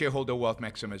about shareholder wealth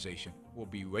maximization. We'll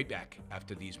be right back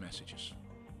after these messages.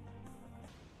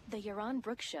 The Yaron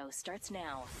Brook Show starts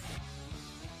now.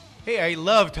 Hey, I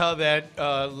loved how that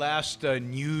last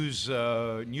news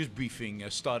briefing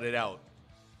started out.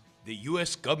 The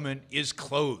U.S. government is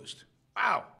closed.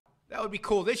 Wow, that would be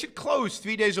cool. They should close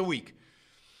 3 days a week.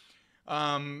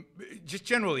 Just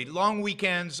generally, long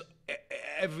weekends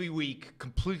every week,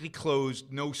 completely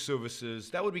closed, no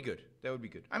services. That would be good. That would be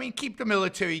good. I mean, keep the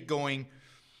military going,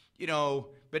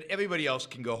 but everybody else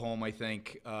can go home, I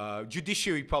think.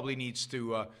 Judiciary probably needs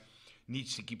to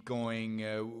keep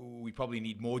going. We probably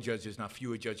need more judges, not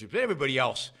fewer judges. But everybody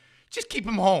else, just keep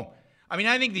them home. I mean,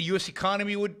 I think the U.S.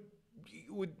 economy would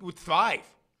thrive,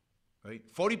 right?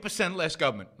 40% less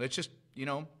government. Let's just,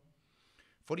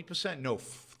 40%. No,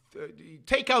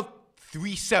 take out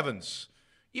 3/7,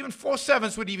 even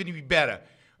 4/7 would even be better,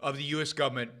 of the U.S.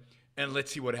 government, and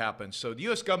let's see what happens. So the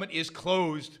U.S. government is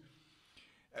closed.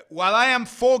 While I am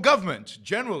for government,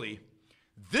 generally,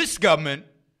 this government,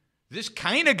 this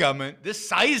kind of government, this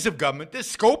size of government, this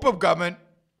scope of government,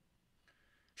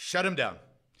 shut them down.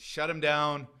 Shut them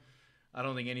down. I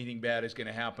don't think anything bad is going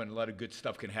to happen. A lot of good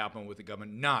stuff can happen with the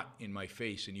government, not in my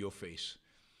face, in your face.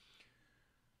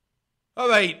 All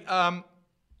right.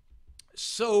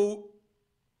 So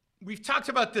we've talked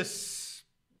about this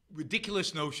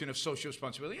ridiculous notion of social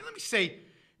responsibility. And let me say,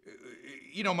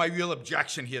 my real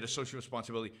objection here to social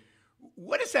responsibility.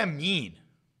 What does that mean?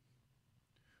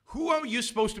 Who are you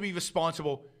supposed to be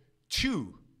responsible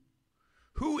to?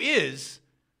 Who is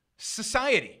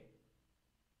society?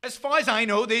 As far as I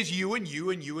know, there's you and you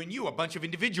and you and you, a bunch of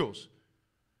individuals.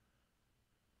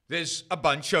 There's a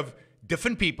bunch of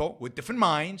different people with different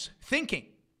minds thinking.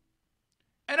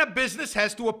 And a business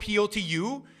has to appeal to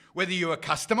you, whether you're a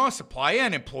customer, supplier,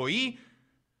 an employee.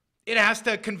 It has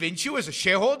to convince you as a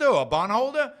shareholder or a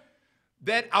bondholder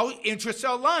that our interests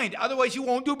are aligned. Otherwise, you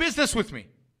won't do business with me.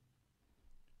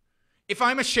 If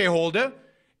I'm a shareholder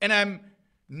and I'm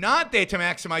not there to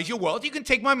maximize your wealth, you can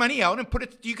take my money out and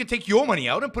you can take your money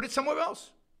out and put it somewhere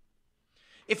else.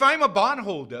 If I'm a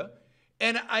bondholder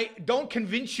and I don't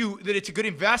convince you that it's a good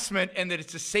investment and that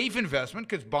it's a safe investment,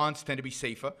 because bonds tend to be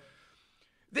safer,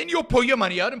 then you'll pull your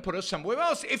money out and put it somewhere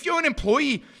else. If you're an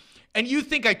employee and you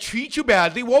think I treat you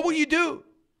badly, what will you do?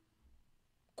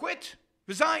 Quit,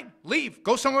 resign, leave,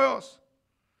 go somewhere else.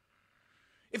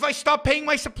 If I stop paying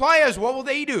my suppliers, what will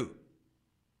they do?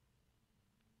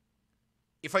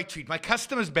 If I treat my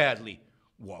customers badly,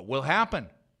 what will happen?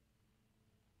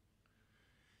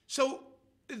 So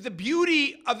the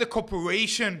beauty of the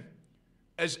corporation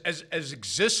as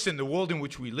exists in the world in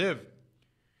which we live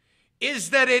is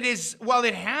that while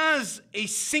it has a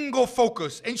single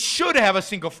focus and should have a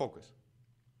single focus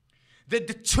that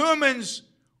determines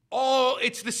all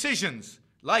its decisions,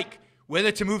 like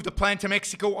whether to move the plant to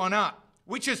Mexico or not,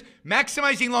 which is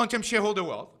maximizing long-term shareholder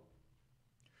wealth,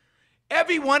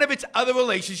 every one of its other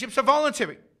relationships are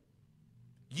voluntary.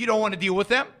 You don't want to deal with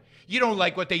them. You don't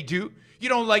like what they do. You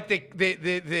don't like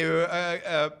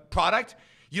their product.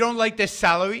 You don't like their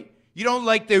salary. You don't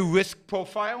like their risk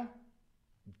profile.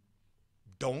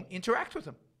 Don't interact with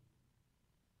them.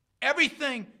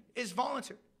 Everything is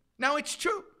voluntary. Now, it's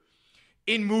true.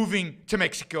 In moving to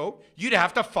Mexico, you'd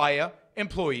have to fire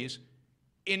employees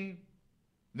in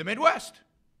the Midwest.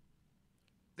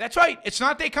 That's right. It's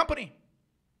not their company.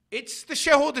 It's the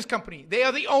shareholders' company. They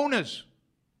are the owners.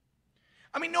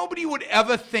 I mean, nobody would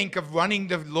ever think of running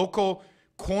the local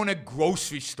corner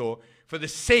grocery store for the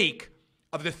sake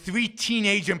of the 3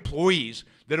 teenage employees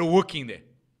that are working there.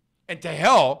 And to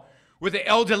hell with the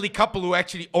elderly couple who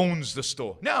actually owns the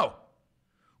store. No.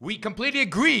 We completely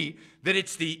agree that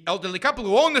it's the elderly couple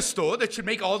who own the store that should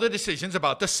make all the decisions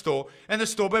about the store, and the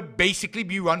store would basically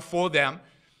be run for them,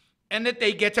 and that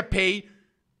they get to pay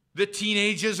the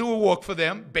teenagers who will work for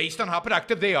them based on how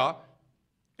productive they are.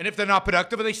 And if they're not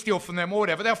productive or they steal from them or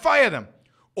whatever, they'll fire them.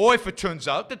 Or if it turns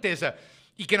out that there's an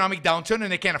economic downturn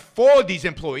and they can't afford these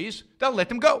employees, they'll let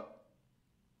them go.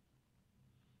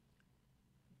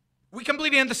 We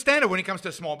completely understand it when it comes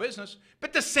to small business,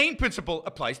 but the same principle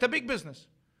applies to big business.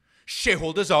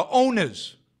 Shareholders are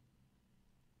owners.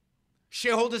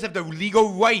 Shareholders have the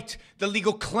legal right, the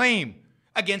legal claim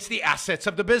against the assets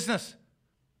of the business,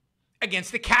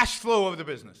 against the cash flow of the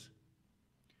business.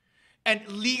 And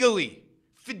legally,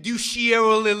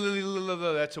 fiduciary,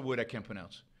 that's a word I can't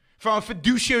pronounce. From a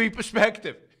fiduciary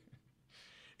perspective,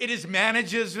 it is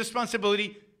manager's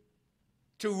responsibility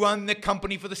to run the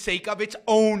company for the sake of its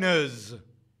owners.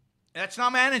 That's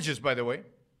not managers, by the way.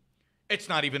 It's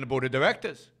not even the board of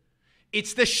directors.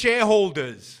 It's the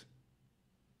shareholders.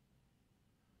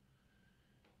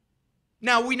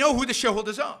 Now, we know who the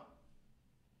shareholders are.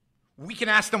 We can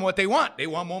ask them what they want. They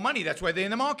want more money. That's why they're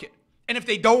in the market. And if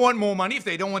they don't want more money, if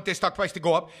they don't want their stock price to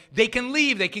go up, they can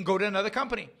leave. They can go to another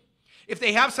company. If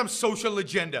they have some social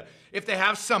agenda, if they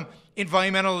have some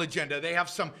environmental agenda, they have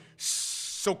some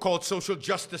so-called social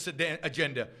justice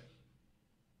agenda,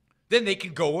 then they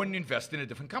can go and invest in a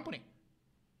different company.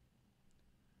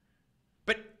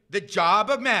 But the job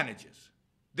of managers,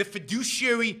 the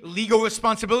fiduciary legal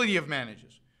responsibility of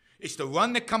managers, is to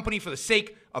run the company for the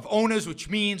sake of owners, which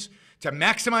means to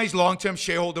maximize long-term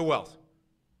shareholder wealth.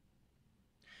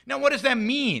 Now, what does that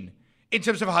mean in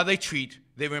terms of how they treat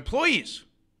their employees?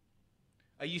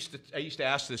 I used to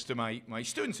ask this to my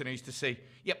students, and I used to say,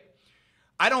 yep,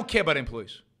 I don't care about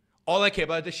employees. All I care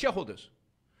about are the shareholders.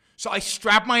 So I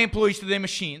strap my employees to their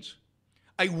machines.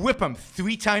 I whip them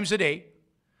 3 times a day.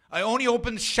 I only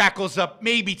open the shackles up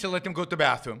maybe to let them go to the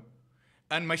bathroom.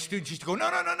 And my students used to go,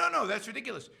 no, that's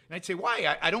ridiculous. And I'd say,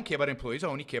 why? I don't care about employees. I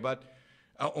only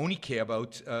care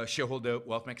about shareholder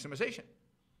wealth maximization.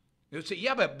 They would say,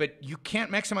 yeah, but you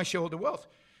can't maximize shareholder wealth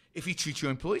if you treat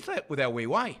your employees that way.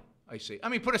 Why? I say, I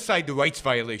mean, put aside the rights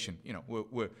violation. You know,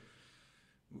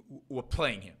 we're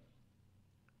playing here.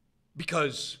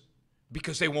 Because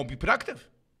they won't be productive.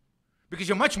 Because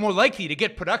you're much more likely to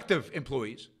get productive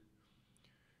employees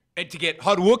and to get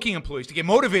hardworking employees, to get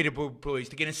motivated employees,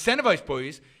 to get incentivized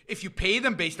employees if you pay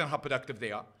them based on how productive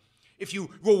they are, if you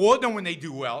reward them when they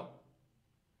do well,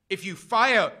 if you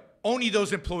fire only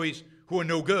those employees who are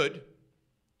no good,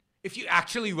 if you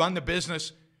actually run the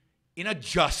business in a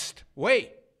just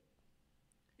way,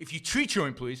 if you treat your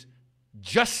employees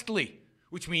justly,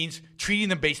 which means treating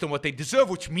them based on what they deserve,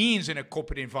 which means in a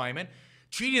corporate environment,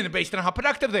 treating them based on how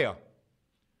productive they are.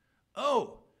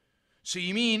 Oh, so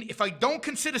you mean if I don't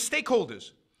consider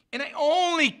stakeholders, and I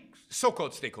only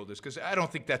so-called stakeholders, because I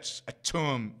don't think that's a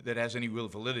term that has any real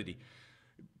validity,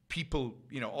 people,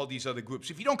 you know, all these other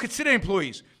groups, if you don't consider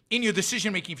employees in your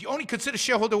decision-making, if you only consider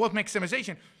shareholder wealth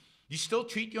maximization, you still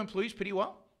treat your employees pretty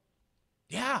well?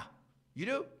 Yeah, you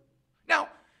do. Now,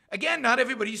 again, not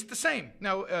everybody's the same.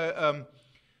 Now,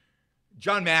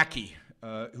 John Mackey,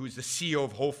 who is the CEO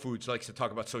of Whole Foods, likes to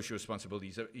talk about social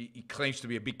responsibility. He claims to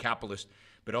be a big capitalist,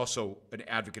 but also an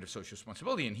advocate of social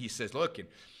responsibility. And he says, look,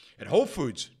 at Whole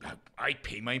Foods, I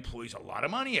pay my employees a lot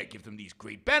of money. I give them these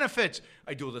great benefits.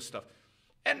 I do all this stuff.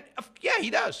 And yeah, he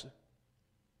does.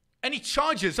 And he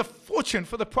charges a fortune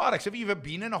for the products. Have you ever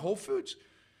been in a Whole Foods?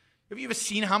 Have you ever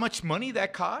seen how much money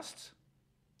that costs?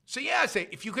 So yeah, I say,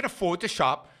 if you can afford to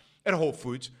shop at Whole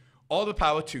Foods, all the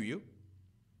power to you.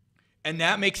 And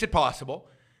that makes it possible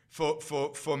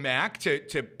for Mac to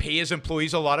pay his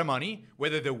employees a lot of money.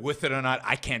 Whether they're worth it or not,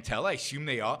 I can't tell. I assume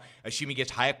they are. I assume he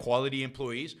gets higher quality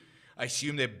employees. I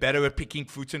assume they're better at picking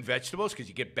fruits and vegetables because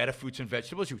you get better fruits and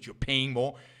vegetables, which you're paying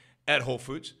more at Whole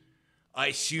Foods. I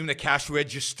assume the cash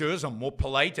registers are more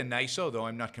polite and nicer, though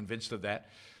I'm not convinced of that.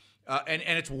 And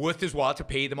it's worth his while to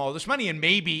pay them all this money. And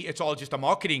maybe it's all just a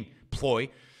marketing ploy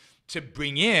to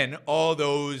bring in all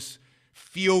those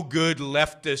feel-good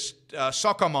leftist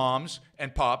soccer moms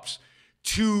and pops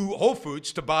to Whole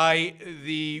Foods to buy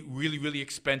the really, really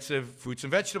expensive fruits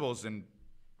and vegetables and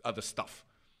other stuff.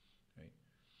 Right?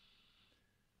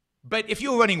 But if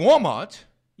you're running Walmart,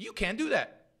 you can't do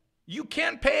that. You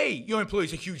can't pay your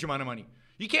employees a huge amount of money.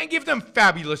 You can't give them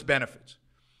fabulous benefits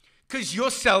because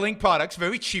you're selling products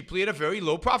very cheaply at a very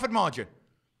low profit margin.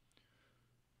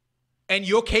 And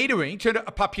you're catering to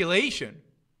a population,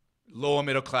 lower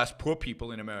middle class, poor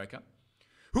people in America,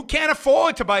 who can't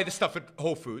afford to buy the stuff at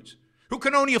Whole Foods, who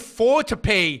can only afford to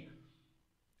pay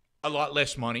a lot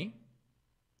less money.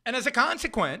 And as a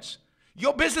consequence,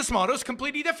 your business model is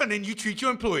completely different and you treat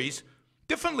your employees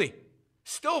differently.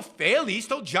 Still fairly,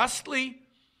 still justly,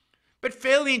 but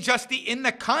fairly and justly in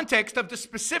the context of the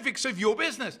specifics of your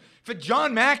business. For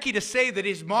John Mackey to say that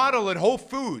his model at Whole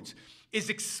Foods is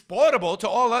exportable to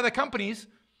all other companies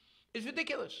is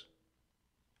ridiculous.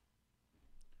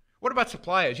 What about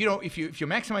suppliers? You know, if you're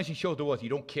maximizing shareholder wealth, you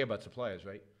don't care about suppliers,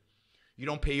 right? You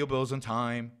don't pay your bills on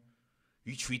time.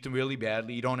 You treat them really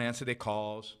badly. You don't answer their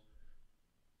calls.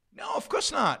 No, of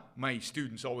course not. My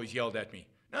students always yelled at me.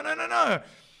 No.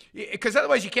 Because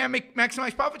otherwise you can't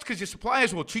maximize profits because your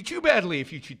suppliers will treat you badly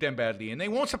if you treat them badly. And they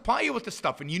won't supply you with the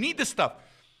stuff. And you need the stuff.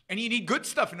 And you need good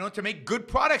stuff in order to make good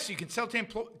products so you can sell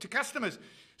to customers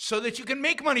so that you can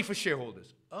make money for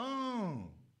shareholders. Oh,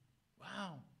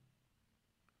 wow.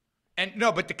 And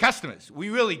no, but the customers, we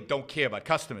really don't care about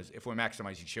customers if we're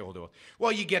maximizing shareholder wealth.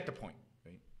 Well, you get the point,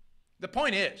 right? The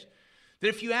point is that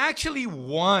if you actually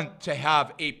want to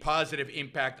have a positive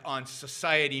impact on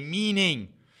society, meaning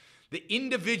the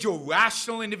individual,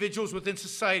 rational individuals within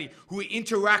society who are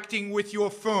interacting with your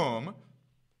firm,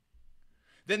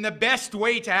 then the best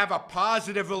way to have a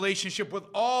positive relationship with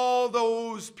all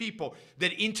those people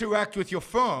that interact with your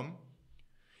firm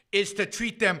is to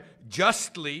treat them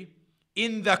justly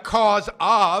in the cause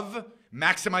of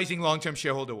maximizing long-term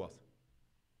shareholder wealth.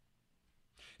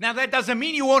 Now, that doesn't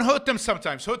mean you won't hurt them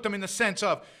sometimes. Hurt them in the sense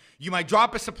of you might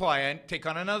drop a supplier and take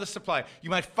on another supplier. You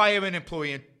might fire an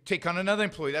employee and take on another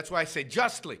employee. That's why I say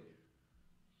justly.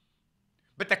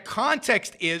 But the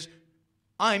context is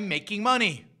I'm making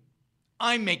money.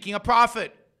 I'm making a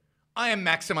profit. I am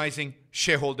maximizing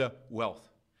shareholder wealth.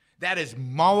 That is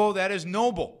moral. That is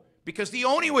noble. Because the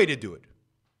only way to do it,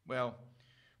 well,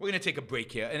 we're going to take a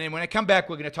break here. And then when I come back,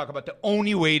 we're going to talk about the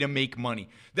only way to make money,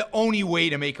 the only way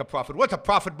to make a profit, what the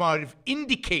profit motive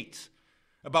indicates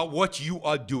about what you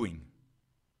are doing.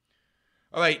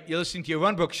 All right, you're listening to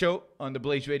Yaron Brook Show on the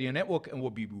Blaze Radio Network, and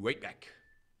we'll be right back.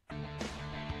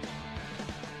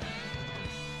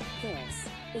 This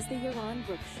is the Yaron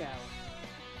Brook Show.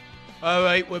 All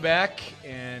right, we're back,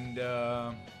 and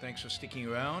thanks for sticking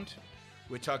around.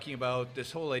 We're talking about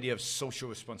this whole idea of social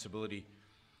responsibility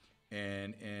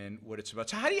and what it's about.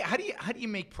 So how do you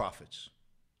make profits?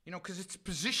 You know, because it's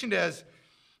positioned as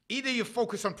either you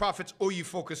focus on profits or you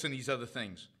focus on these other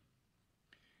things.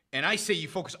 And I say you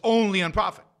focus only on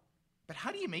profit. But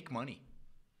how do you make money?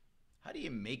 How do you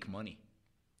make money?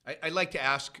 I like to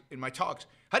ask in my talks,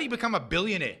 how do you become a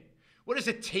billionaire? What does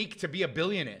it take to be a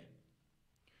billionaire?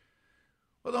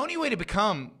 Well, the only way to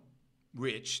become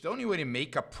rich, the only way to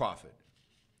make a profit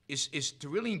is to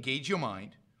really engage your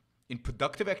mind in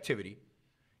productive activity,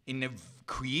 in the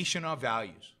creation of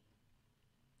values.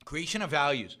 Creation of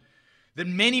values that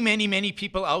many, many, many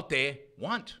people out there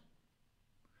want.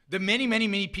 That many, many,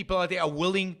 many people out there are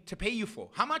willing to pay you for.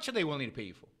 How much are they willing to pay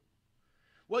you for?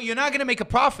 Well, you're not going to make a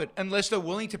profit unless they're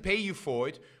willing to pay you for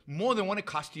it more than what it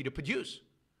costs you to produce,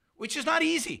 which is not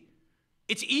easy.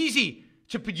 It's easy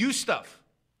to produce stuff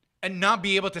and not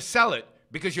be able to sell it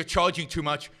because you're charging too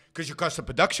much, because your cost of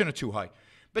production are too high.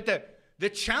 But the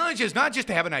challenge is not just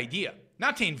to have an idea,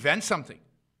 not to invent something,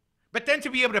 but then to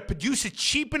be able to produce it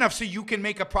cheap enough so you can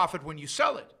make a profit when you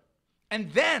sell it.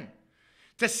 And then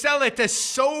to sell it to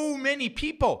so many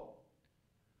people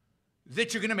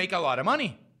that you're going to make a lot of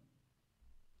money.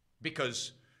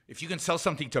 Because if you can sell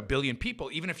something to 1 billion people,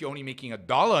 even if you're only making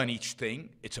 $1 on each thing,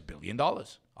 it's $1 billion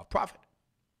of profit.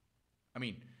 I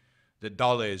mean, the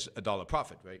dollar is $1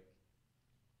 profit, right?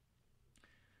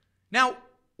 Now,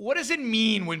 what does it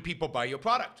mean when people buy your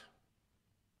product?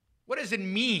 What does it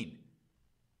mean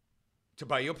to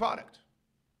buy your product?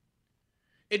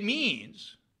 It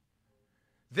means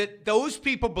that those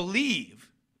people believe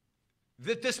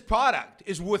that this product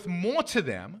is worth more to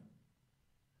them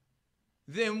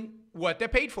than what they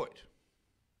paid for it.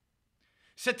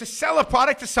 So to sell a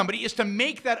product to somebody is to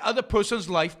make that other person's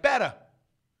life better.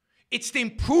 It's to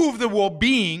improve the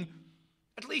well-being,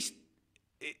 at least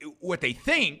what they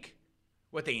think,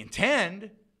 what they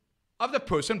intend, of the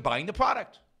person buying the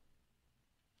product.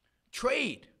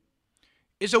 Trade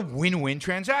is a win-win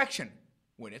transaction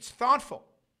when it's thoughtful.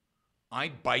 I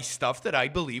buy stuff that I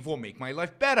believe will make my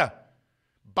life better.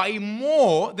 Buy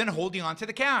more than holding on to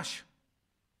the cash.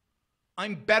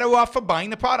 I'm better off for buying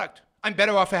the product. I'm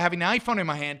better off for having an iPhone in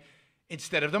my hand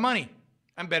instead of the money.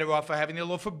 I'm better off for having a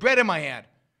loaf of bread in my hand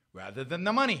rather than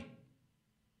the money.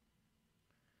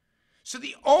 So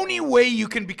the only way you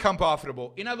can become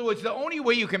profitable, in other words, the only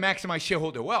way you can maximize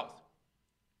shareholder wealth,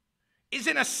 is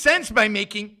in a sense by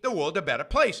making the world a better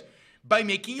place, by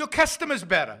making your customers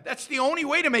better. That's the only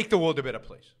way to make the world a better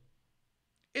place,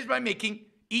 is by making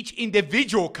each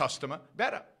individual customer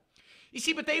better. You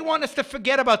see, but they want us to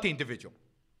forget about the individual.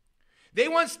 They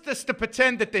want us to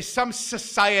pretend that there's some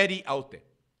society out there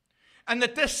and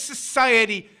that this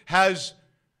society has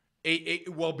a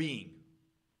well-being,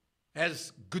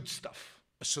 has good stuff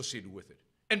associated with it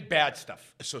and bad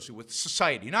stuff associated with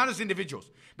society, not as individuals,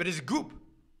 but as a group.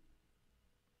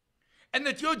 And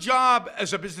that your job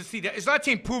as a business leader is not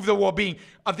to improve the well-being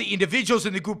of the individuals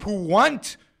in the group who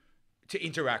want to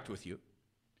interact with you,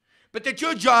 but that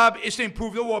your job is to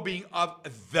improve the well-being of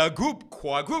the group,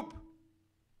 core group.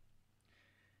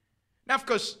 Now, of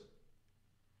course,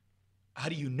 how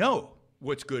do you know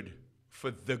what's good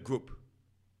for the group?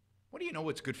 What do you know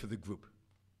what's good for the group?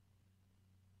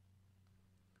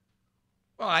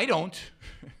 Well, I don't.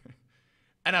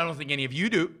 And I don't think any of you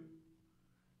do.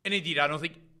 And indeed, I don't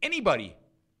think anybody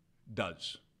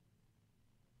does.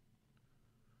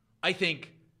 I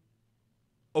think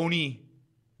only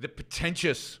the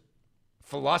pretentious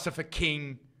philosopher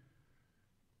king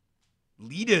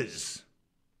leaders,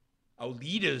 our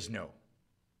leaders know.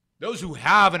 Those who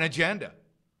have an agenda.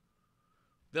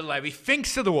 The Larry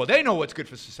Finks of the world, they know what's good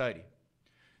for society.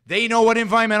 They know what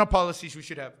environmental policies we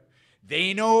should have.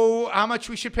 They know how much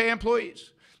we should pay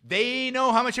employees. They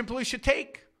know how much employees should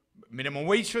take. Minimum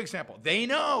wage, for example. They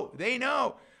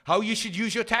know how you should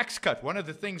use your tax cut. One of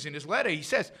the things in his letter, he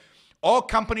says, all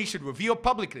companies should reveal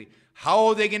publicly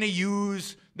how they're going to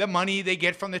use the money they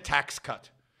get from the tax cut.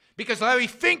 Because Larry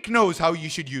Fink knows how you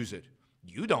should use it.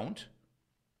 You don't.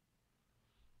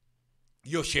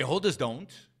 Your shareholders don't.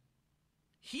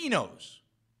 He knows.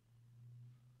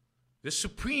 The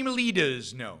supreme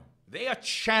leaders know. They are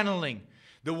channeling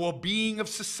the well-being of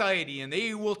society, and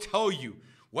they will tell you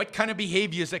what kind of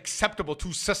behavior is acceptable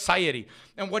to society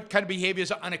and what kind of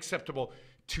behaviors are unacceptable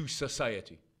to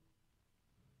society.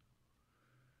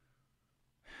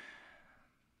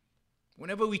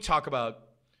 Whenever we talk about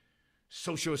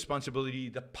social responsibility,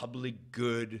 the public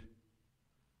good,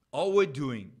 all we're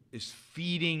doing is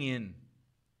feeding in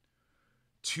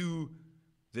to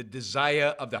the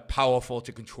desire of the powerful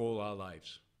to control our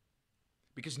lives.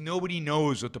 Because nobody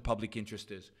knows what the public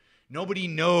interest is. Nobody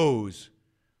knows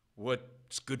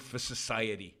what's good for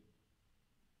society.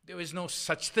 There is no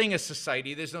such thing as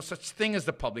society. There's no such thing as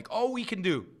the public. All we can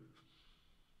do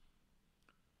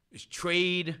is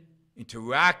trade,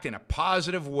 interact in a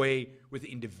positive way with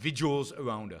individuals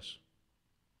around us.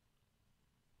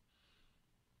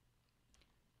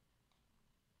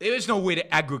 There is no way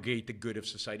to aggregate the good of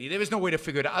society. There is no way to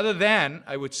figure it out other than,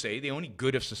 I would say, the only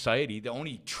good of society, the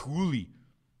only truly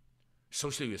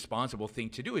socially responsible thing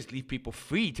to do is leave people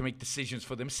free to make decisions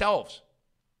for themselves.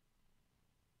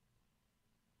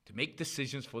 To make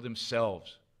decisions for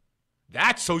themselves.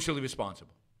 That's socially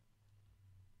responsible.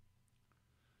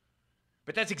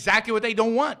 But that's exactly what they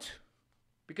don't want.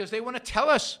 Because they want to tell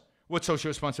us what social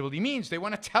responsibility means. They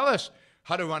want to tell us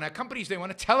how to run our companies. They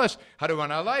want to tell us how to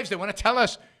run our lives. They want to tell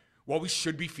us what we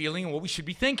should be feeling and what we should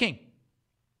be thinking.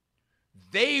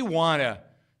 They want to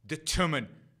determine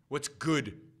what's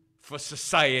good for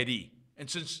society. And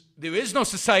since there is no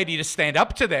society to stand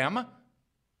up to them,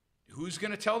 who's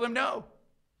going to tell them no?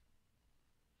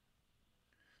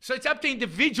 So it's up to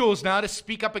individuals now to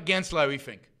speak up against Larry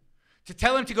Fink, to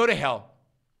tell him to go to hell.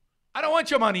 I don't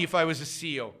want your money if I was a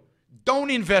CEO. Don't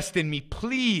invest in me,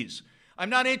 please. I'm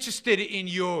not interested in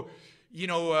your,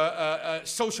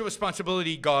 social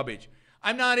responsibility garbage.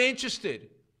 I'm not interested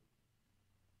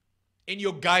in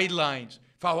your guidelines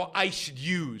for how I should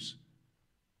use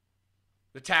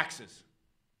the taxes.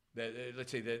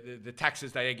 Let's say the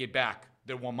taxes that I get back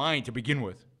that were mine to begin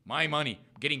with. My money,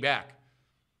 getting back.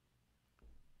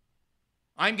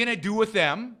 I'm going to do with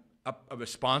them, a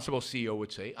responsible CEO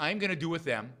would say, I'm going to do with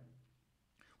them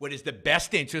what is the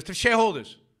best interest of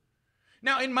shareholders.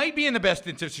 Now, it might be in the best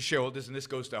interest of shareholders, and this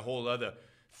goes to a whole other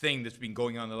thing that's been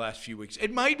going on the last few weeks.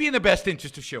 It might be in the best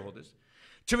interest of shareholders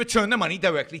to return the money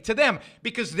directly to them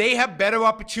because they have better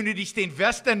opportunities to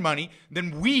invest that money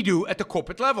than we do at the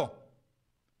corporate level.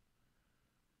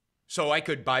 So I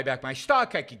could buy back my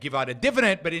stock, I could give out a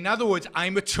dividend, but in other words,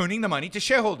 I'm returning the money to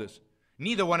shareholders.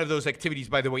 Neither one of those activities,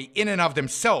 by the way, in and of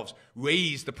themselves,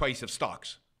 raise the price of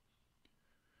stocks.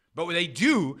 But what they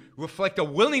do reflect a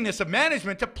willingness of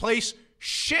management to place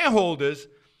shareholders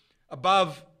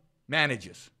above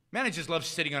managers. Managers love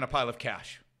sitting on a pile of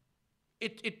cash.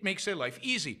 It makes their life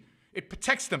easy. It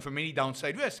protects them from any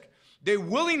downside risk. Their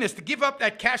willingness to give up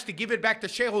that cash to give it back to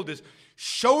shareholders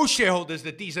shows shareholders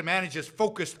that these are managers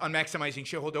focused on maximizing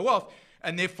shareholder wealth,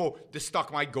 and therefore the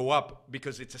stock might go up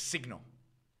because it's a signal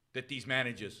that these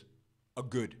managers are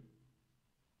good.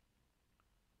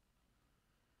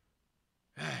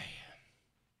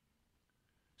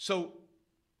 So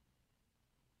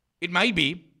it might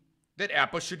be that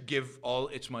Apple should give all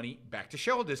its money back to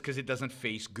shareholders because it doesn't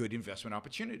face good investment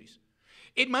opportunities.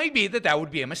 It might be that that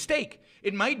would be a mistake.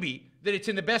 It might be that it's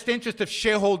in the best interest of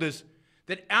shareholders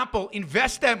that Apple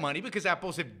invest that money because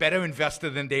Apple's a better investor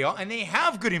than they are and they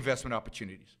have good investment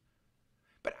opportunities.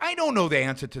 But I don't know the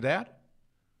answer to that.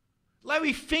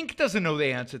 Larry Fink doesn't know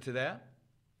the answer to that.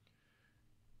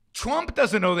 Trump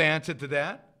doesn't know the answer to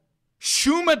that.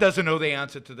 Schumer doesn't know the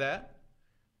answer to that.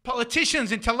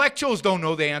 Politicians, intellectuals don't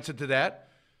know the answer to that.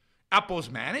 Apple's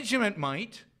management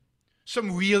might.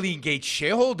 Some really engaged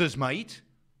shareholders might.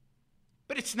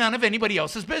 But it's none of anybody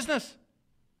else's business.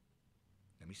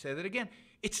 Let me say that again.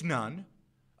 It's none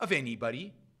of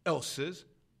anybody else's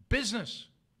business.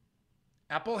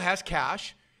 Apple has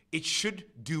cash. It should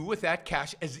do with that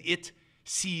cash as it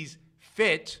sees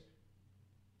fit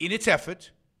in its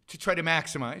effort to try to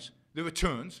maximize the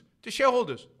returns to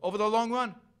shareholders over the long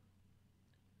run.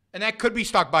 And that could be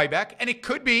stock buyback, and it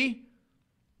could be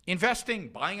investing,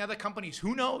 buying other companies.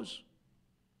 Who knows?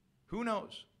 Who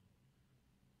knows?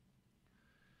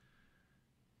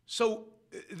 So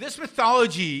this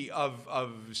mythology of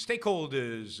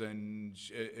stakeholders and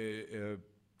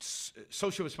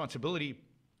social responsibility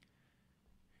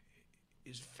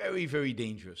is very, very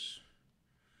dangerous.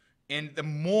 And the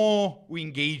more we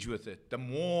engage with it, the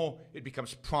more it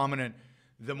becomes prominent,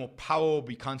 the more power will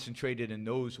be concentrated in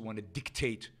those who want to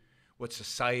dictate what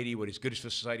society, what is good for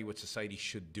society, what society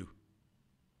should do.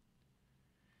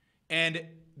 And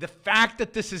the fact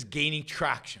that this is gaining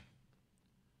traction,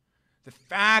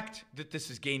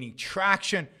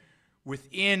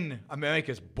 within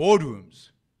America's boardrooms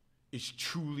is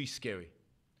truly scary.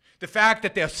 The fact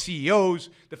that there are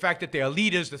CEOs, the fact that there are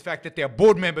leaders, the fact that there are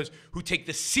board members who take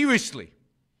this seriously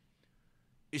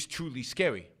is truly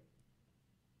scary.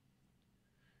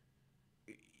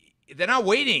 They're not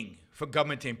waiting for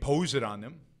government to impose it on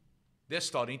them. They're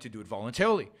starting to do it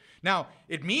voluntarily. Now,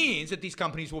 it means that these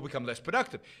companies will become less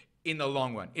productive in the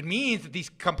long run. It means that these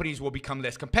companies will become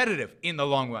less competitive in the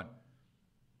long run.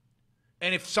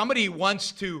 And if somebody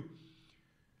wants to,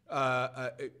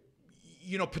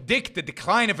 predict the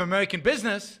decline of American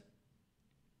business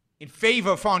in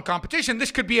favor of foreign competition, this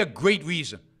could be a great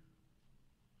reason.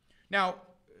 Now,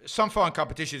 some foreign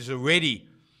competition is already,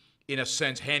 in a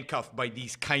sense, handcuffed by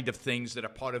these kind of things that are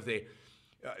part of the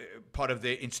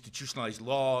institutionalized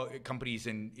law. Companies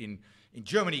in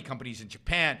Germany, companies in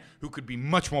Japan, who could be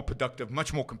much more productive,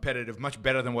 much more competitive, much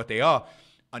better than what they are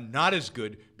not as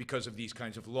good because of these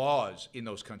kinds of laws in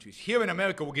those countries. Here in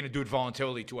America, we're going to do it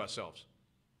voluntarily to ourselves.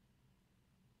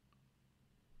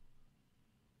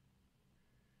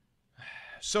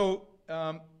 So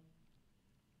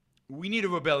we need to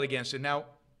rebel against it. Now,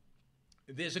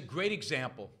 there's a great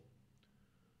example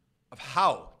of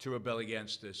how to rebel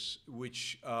against this,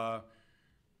 which was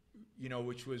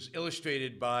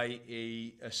illustrated by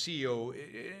a CEO,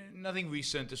 nothing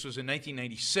recent. This was in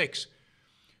 1996,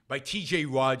 by T.J.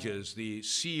 Rogers, the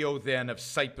CEO then of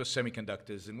Cypress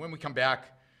Semiconductors. And when we come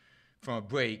back from a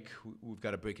break, we've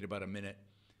got a break in about a minute.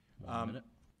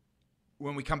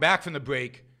 When we come back from the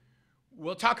break,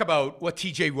 we'll talk about what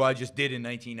T.J. Rogers did in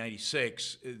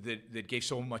 1996 that gave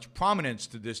so much prominence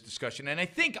to this discussion, and I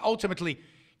think ultimately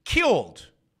killed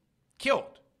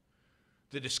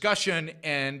the discussion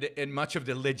and much of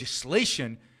the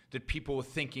legislation that people were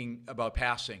thinking about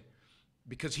passing,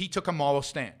 because he took a moral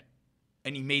stand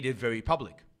and he made it very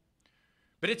public.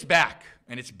 But it's back,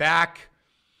 and it's back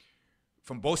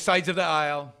from both sides of the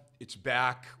aisle. It's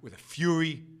back with a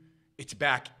fury. It's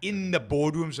back in the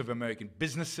boardrooms of American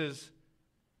businesses.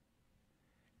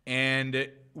 And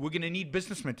we're going to need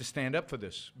businessmen to stand up for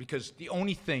this, because the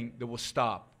only thing that will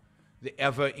stop the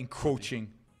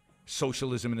ever-encroaching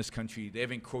socialism in this country, the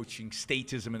ever-encroaching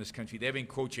statism in this country, the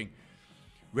ever-encroaching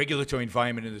regulatory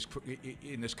environment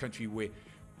in this country where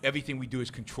everything we do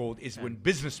is controlled, is when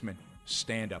businessmen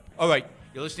stand up. All right,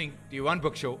 you're listening to the Yaron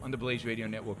Brook Show on the Blaze Radio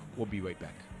Network. We'll be right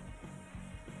back.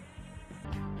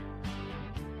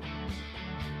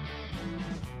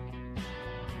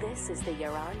 This is the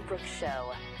Yaron Brook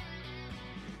Show.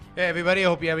 Hey, everybody. I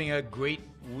hope you're having a great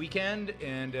weekend.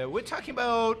 And we're talking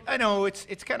about, I know, it's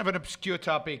kind of an obscure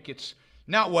topic. It's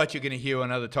not what you're going to hear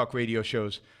on other talk radio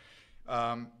shows.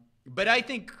 But I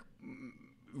think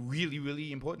really,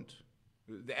 really important.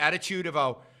 The attitude of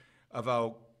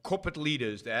our corporate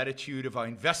leaders, the attitude of our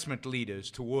investment leaders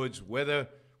towards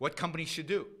what companies should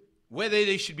do, whether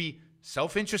they should be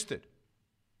self-interested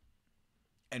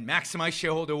and maximize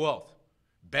shareholder wealth,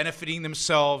 benefiting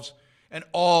themselves and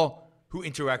all who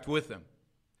interact with them,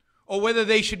 or whether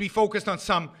they should be focused on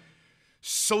some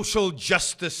social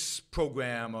justice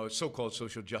program, or so-called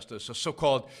social justice, or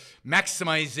so-called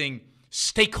maximizing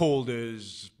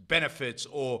stakeholders' benefits,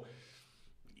 or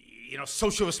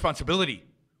social responsibility,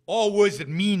 all words that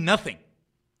mean nothing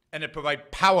and that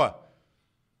provide power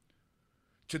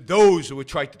to those who would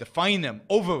try to define them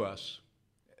over us.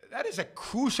 That is a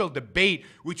crucial debate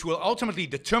which will ultimately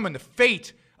determine the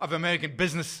fate of American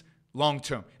business long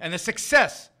term and the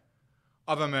success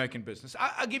of American business.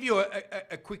 I'll give you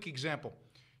a quick example.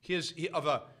 There's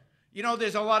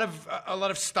a lot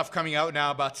of stuff coming out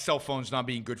now about cell phones not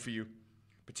being good for you,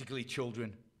 particularly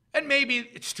children. And maybe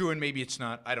it's true and maybe it's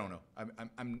not. I don't know.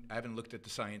 I haven't looked at the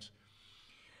science.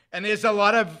 And there's a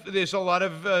lot of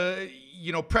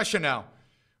pressure now.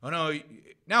 Oh no!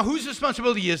 Now whose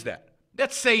responsibility is that?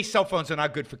 Let's say cell phones are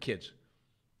not good for kids.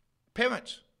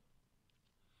 Parents.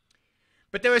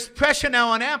 But there is pressure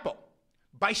now on Apple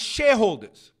by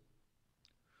shareholders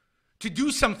to do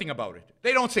something about it.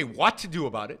 They don't say what to do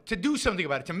about it, to do something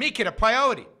about it, to make it a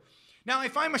priority. Now,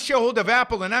 if I'm a shareholder of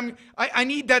Apple and I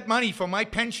need that money for my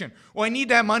pension, or I need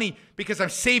that money because I'm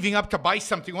saving up to buy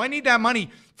something, or I need that money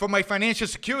for my financial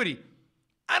security,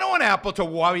 I don't want Apple to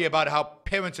worry about how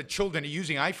parents and children are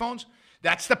using iPhones.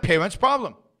 That's the parents'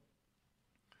 problem.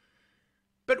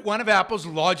 But one of Apple's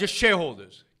largest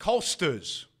shareholders,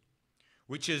 Colsters,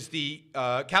 which is the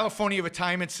California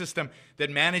retirement system that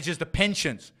manages the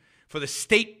pensions for the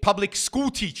state public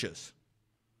school teachers,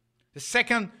 the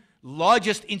second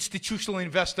largest institutional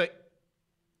investor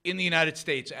in the United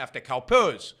States after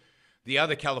CalPERS, the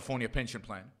other California pension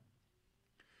plan.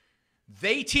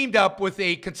 They teamed up with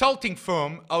a consulting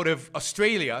firm out of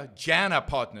Australia, Jana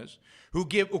Partners, who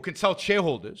consult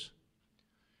shareholders,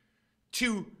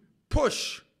 to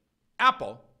push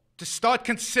Apple to start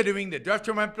considering the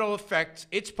detrimental effects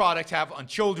its products have on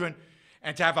children,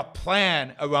 and to have a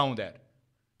plan around that,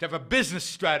 to have a business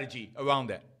strategy around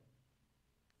that.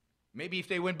 Maybe if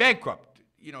they went bankrupt,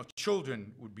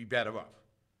 children would be better off.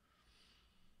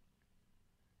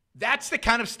 That's the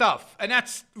kind of stuff, and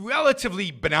that's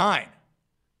relatively benign.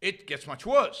 It gets much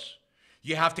worse.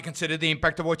 You have to consider the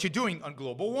impact of what you're doing on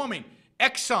global warming.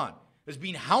 Exxon has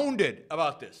been hounded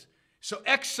about this. So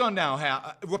Exxon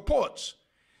now reports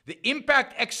the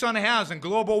impact Exxon has on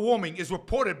global warming is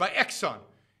reported by Exxon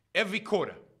every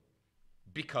quarter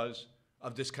because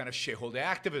of this kind of shareholder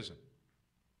activism.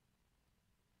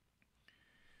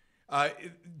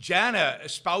 Jana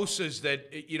espouses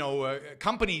that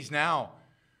companies now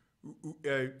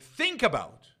think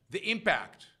about the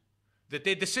impact that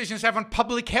their decisions have on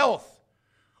public health,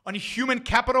 on human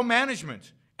capital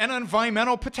management, and on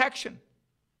environmental protection.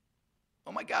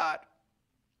 Oh my God.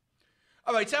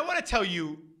 All right, so I want to tell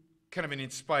you kind of an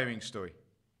inspiring story.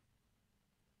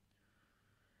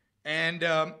 And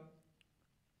the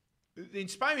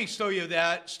inspiring story of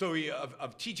that story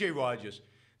of T.J. Rogers,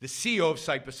 the CEO of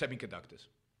Cypress Semiconductors.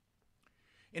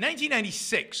 In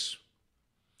 1996,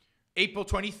 April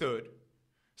 23rd,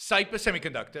 Cypress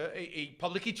Semiconductor, a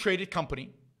publicly traded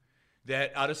company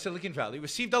that out of Silicon Valley,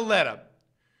 received a letter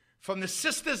from the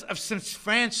Sisters of St.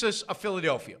 Francis of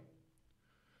Philadelphia.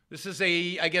 This is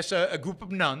a group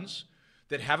of nuns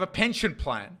that have a pension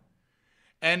plan,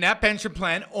 and that pension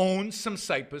plan owns some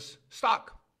Cypress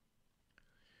stock.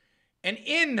 And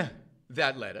in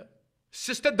that letter,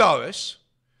 Sister Doris,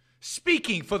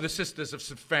 speaking for the Sisters of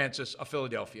St. Francis of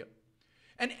Philadelphia,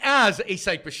 and as a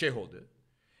Cypress shareholder,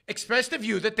 expressed the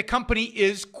view that the company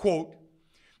is, quote,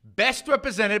 best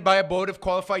represented by a board of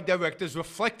qualified directors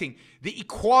reflecting the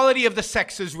equality of the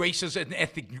sexes, races, and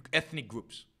ethnic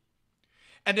groups,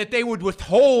 and that they would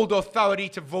withhold authority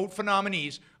to vote for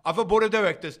nominees of a board of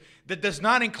directors that does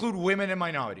not include women and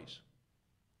minorities.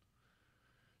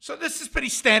 So this is pretty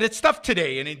standard stuff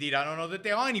today, and indeed, I don't know that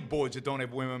there are any boards that don't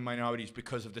have women and minorities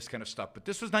because of this kind of stuff, but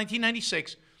this was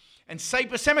 1996, and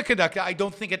Cypress Semiconductor, I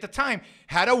don't think at the time,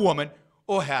 had a woman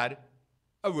or had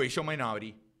a racial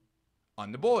minority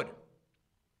on the board.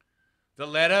 The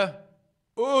letter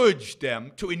urged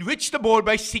them to enrich the board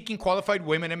by seeking qualified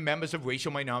women and members of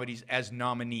racial minorities as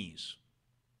nominees.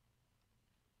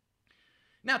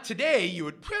 Now today you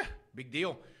would, big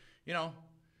deal,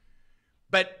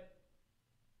 but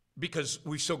because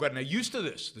we've still gotten used to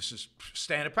this is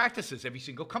standard practices. Every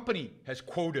single company has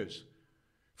quotas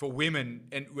for women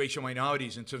and racial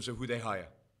minorities in terms of who they hire.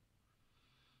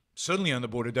 Certainly on the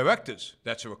board of directors,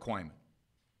 that's a requirement.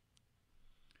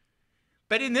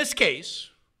 But in this case,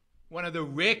 one of the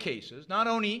rare cases, not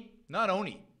only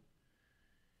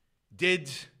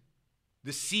did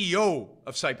the CEO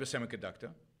of Cypress Semiconductor,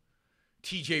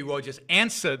 T.J. Rogers,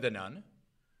 answer the nun,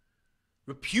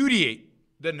 repudiate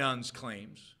the nun's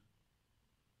claims,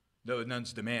 the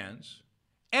nun's demands,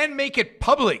 and make it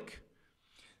public.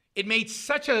 It made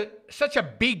such a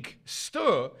big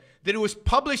stir that it was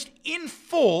published in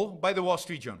full by the Wall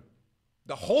Street Journal.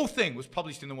 The whole thing was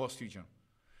published in the Wall Street Journal.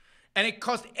 And it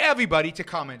caused everybody to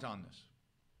comment on this.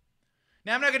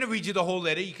 Now, I'm not going to read you the whole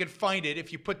letter. You can find it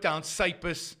if you put down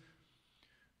Cypress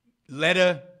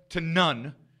letter to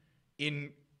nun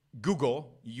in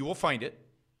Google. You will find it.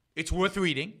 It's worth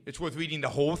reading. It's worth reading the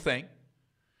whole thing.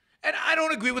 And I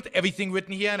don't agree with everything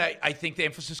written here, and I think the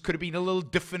emphasis could have been a little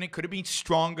different. It could have been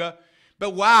stronger.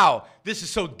 But wow, this is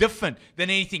so different than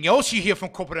anything else you hear from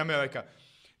corporate America.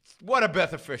 What a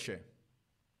breath of fresh air.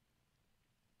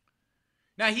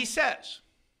 Now he says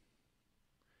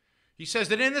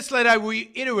that in this letter I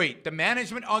reiterate the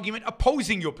management argument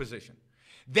opposing your position.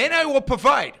 Then I will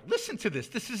provide, listen to this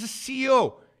is a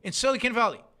CEO in Silicon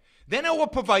Valley. Then I will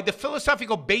provide the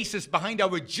philosophical basis behind our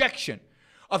rejection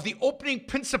of the opening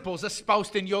principles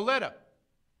espoused in your letter,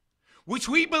 which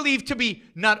we believe to be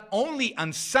not only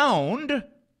unsound,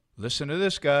 listen to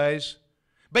this, guys,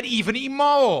 but even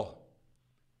immoral.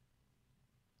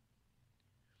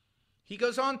 He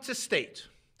goes on to state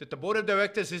that the board of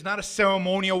directors is not a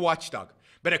ceremonial watchdog,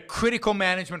 but a critical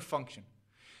management function.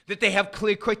 That they have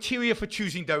clear criteria for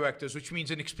choosing directors, which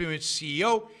means an experienced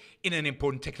CEO in an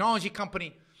important technology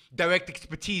company, direct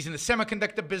expertise in the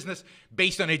semiconductor business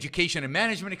based on education and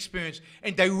management experience,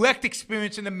 and direct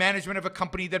experience in the management of a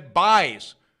company that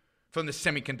buys from the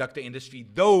semiconductor industry.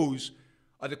 Those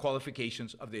are the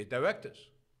qualifications of their directors.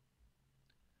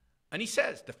 And he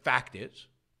says, the fact is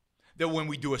that when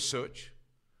we do a search,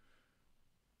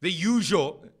 the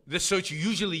search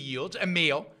usually yields a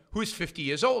male who is 50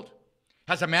 years old,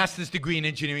 has a master's degree in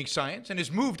engineering science, and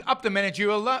has moved up the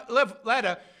managerial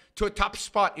ladder to a top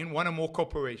spot in one or more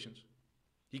corporations.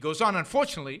 He goes on,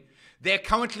 unfortunately, there are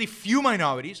currently few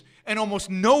minorities and almost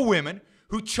no women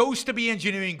who chose to be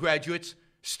engineering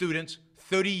students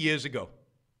 30 years ago.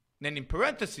 And then in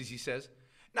parentheses, he says,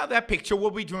 Now that picture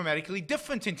will be dramatically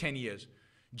different in 10 years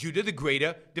due to the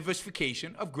greater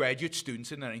diversification of graduate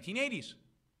students in the 1980s.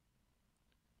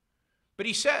 But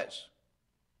he says,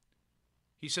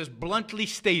 bluntly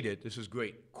stated, this is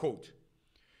great, quote,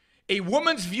 "A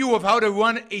woman's view of how to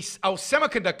run our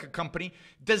semiconductor company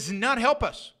does not help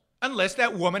us unless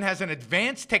that woman has an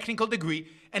advanced technical degree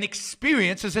and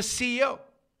experience as a CEO."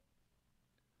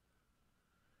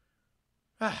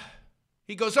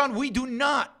 He goes on,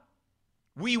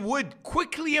 we would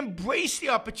quickly embrace the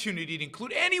opportunity to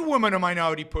include any woman or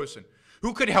minority person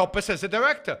who could help us as a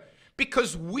director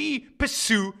because we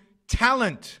pursue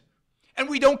talent and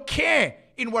we don't care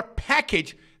in what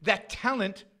package that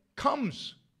talent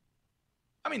comes.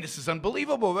 I mean, this is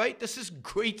unbelievable, right? This is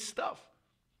great stuff.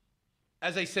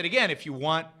 As I said again, if you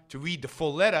want to read the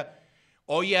full letter,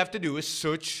 all you have to do is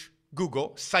search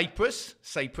Google Cyprus,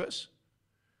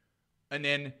 and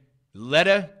then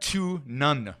letter to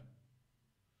none,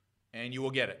 and you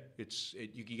will get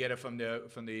it. You can get it from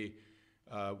the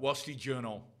Wall Street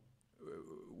Journal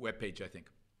webpage, I think.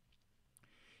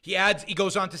 He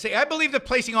goes on to say, "I believe that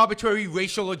placing arbitrary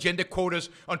racial or gender quotas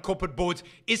on corporate boards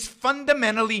is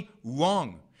fundamentally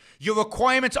wrong. Your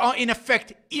requirements are in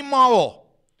effect immoral.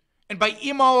 And by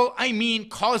immoral, I mean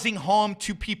causing harm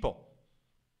to people."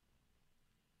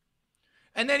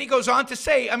 And then he goes on to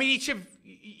say, I mean,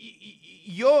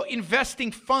 you're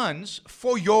investing funds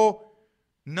for your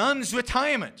nuns'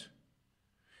 retirement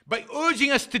by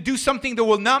urging us to do something that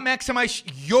will not maximize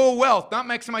your wealth, not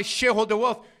maximize shareholder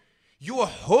wealth. You are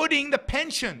hurting the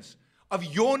pensions of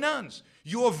your nuns.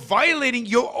 You are violating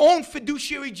your own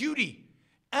fiduciary duty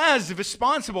as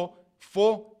responsible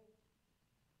for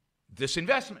this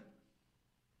investment.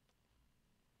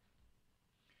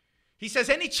 He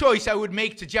says, "Any choice I would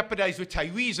make to jeopardize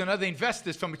retirees and other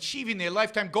investors from achieving their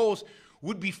lifetime goals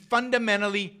would be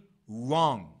fundamentally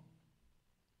wrong."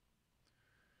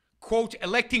 Quote,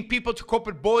 "Electing people to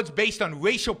corporate boards based on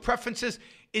racial preferences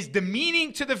is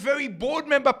demeaning to the very board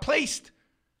member placed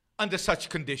under such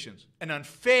conditions and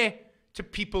unfair to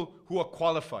people who are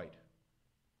qualified."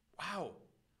 Wow,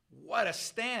 what a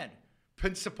stand.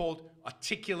 Principled,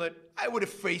 articulate. I would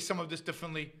have phrased some of this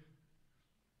differently.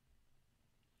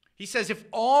 He says, if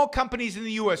all companies in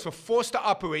the U.S. were forced to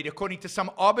operate according to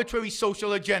some arbitrary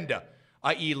social agenda,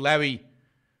 i.e.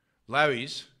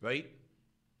 Larry's, right?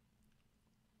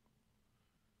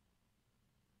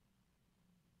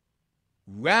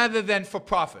 Rather than for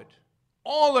profit,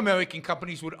 all American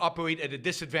companies would operate at a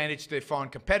disadvantage to their foreign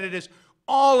competitors.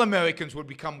 All Americans would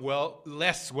become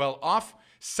less well off,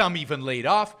 some even laid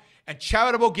off, and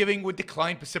charitable giving would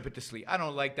decline precipitously. I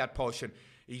don't like that portion.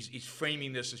 He's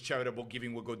framing this as charitable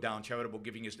giving will go down. Charitable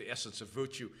giving is the essence of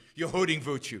virtue. You're hurting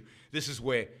virtue. This is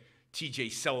where TJ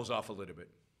sells off a little bit.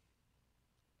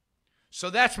 So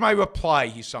that's my reply,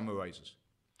 he summarizes.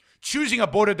 Choosing a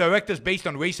board of directors based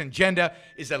on race and gender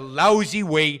is a lousy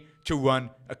way to run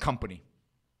a company.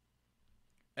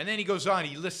 And then he goes on,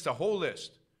 he lists a whole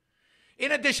list.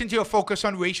 In addition to your focus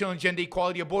on racial and gender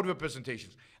equality of board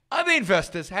representations, other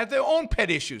investors have their own pet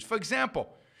issues. For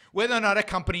example, whether or not a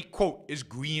company, quote, is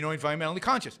green or environmentally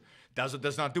conscious, does or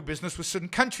does not do business with certain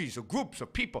countries or groups or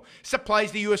people,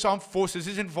 supplies the U.S. Armed Forces,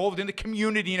 is involved in the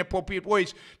community in appropriate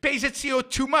ways, pays its CO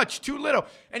too much, too little.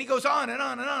 And he goes on and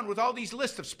on and on with all these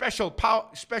lists of special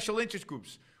interest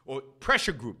groups or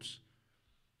pressure groups.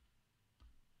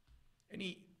 And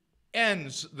he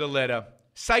ends the letter.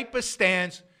 Cyprus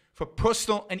stands for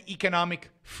personal and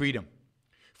economic freedom,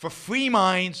 for free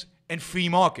minds and free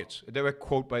markets. A direct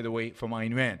quote, by the way, from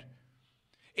Ayn Rand.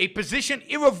 A position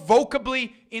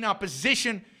irrevocably in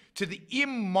opposition to the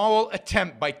immoral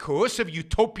attempt by coercive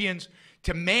utopians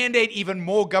to mandate even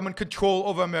more government control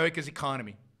over America's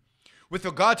economy. With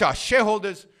regard to our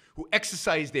shareholders who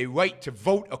exercise their right to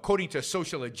vote according to a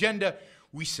social agenda,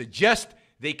 we suggest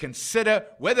they consider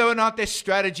whether or not their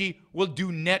strategy will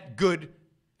do net good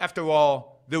after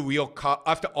all the real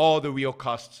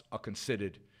costs are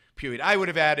considered. Period. I would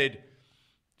have added,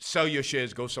 sell your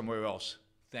shares, go somewhere else.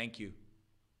 Thank you.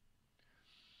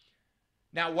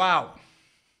 Now, wow.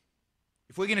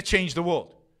 If we're going to change the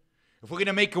world, if we're going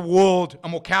to make a world a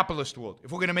more capitalist world,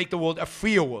 if we're going to make the world a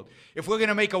freer world, if we're going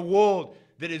to make a world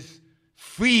that is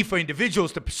free for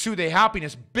individuals to pursue their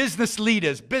happiness, business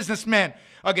leaders, businessmen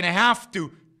are going to have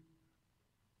to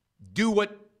do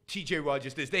what T.J.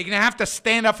 Rogers did. They're going to have to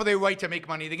stand up for their right to make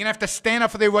money. They're going to have to stand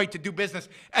up for their right to do business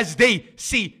as they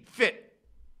see fit.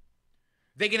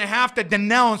 They're going to have to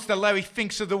denounce the Larry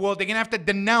Finks of the world. They're going to have to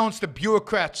denounce the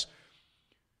bureaucrats.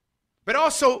 But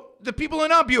also the people who are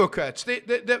not bureaucrats,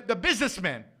 the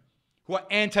businessmen who are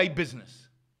anti-business.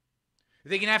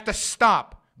 They're going to have to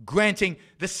stop granting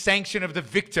the sanction of the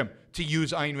victim, to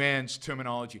use Ayn Rand's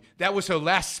terminology. That was her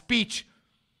last speech,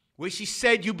 where she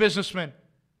said, you businessmen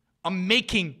are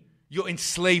making your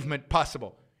enslavement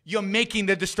possible. You're making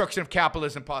the destruction of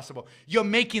capitalism possible. You're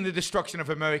making the destruction of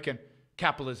American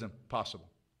capitalism possible.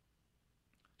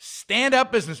 Stand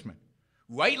up, businessmen.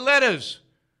 Write letters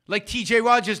like T.J.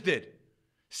 Rogers did.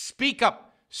 Speak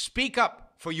up. Speak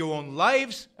up for your own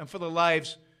lives and for the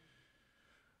lives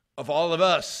of all of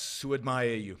us who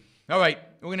admire you. All right,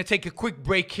 we're going to take a quick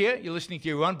break here. You're listening to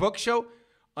Yaron Brook Show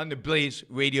on the Blaze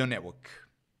Radio Network.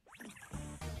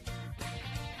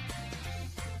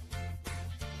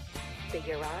 The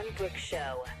Yaron Brook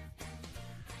Show.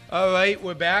 All right,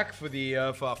 we're back for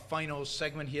for our final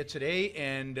segment here today,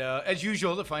 and as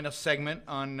usual, the final segment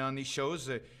on these shows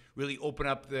really open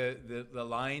up the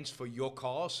lines for your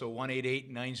call. So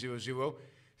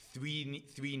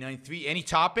 1-888-900-3393. Any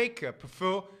topic,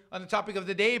 prefer on the topic of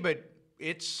the day, but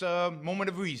it's a moment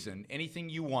of reason. Anything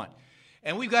you want.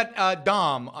 And we've got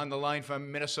Dom on the line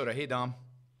from Minnesota. Hey, Dom.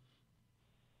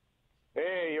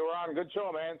 Hey, you're on. Good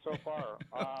show, man, so far.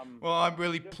 Well, I'm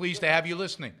really pleased to have you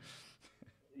listening.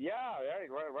 Yeah,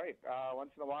 right.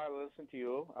 Once in a while, I listen to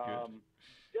you.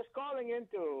 Just calling in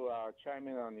to chime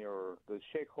in on the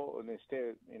stakeholder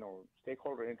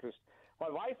interest. My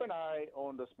wife and I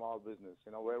owned a small business,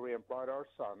 where we employed our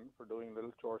son for doing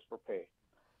little chores for pay.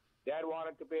 Dad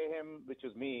wanted to pay him, which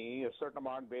is me, a certain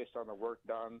amount based on the work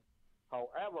done.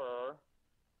 However,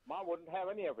 Mom wouldn't have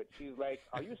any of it. She's like,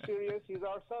 are you serious? He's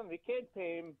our son. We can't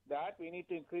pay him that. We need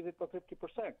to increase it for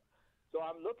 50%. So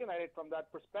I'm looking at it from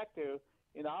that perspective.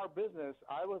 In our business,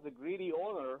 I was the greedy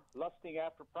owner lusting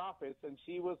after profits, and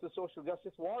she was the social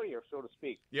justice warrior, so to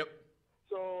speak. Yep.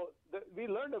 So we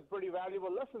learned a pretty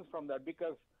valuable lessons from that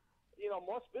because,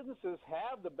 most businesses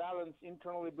have the balance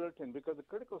internally built in because the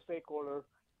critical stakeholder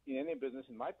in any business,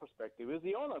 in my perspective, is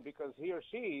the owner because he or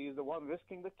she is the one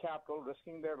risking the capital,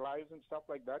 risking their lives and stuff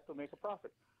like that to make a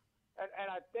profit. And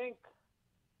I think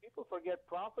people forget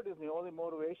profit is the only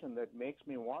motivation that makes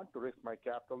me want to risk my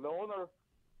capital. The owner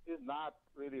is not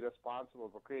really responsible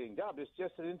for creating jobs. It's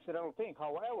just an incidental thing.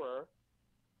 However,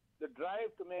 the drive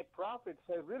to make profits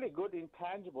has really good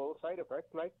intangible side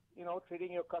effects like,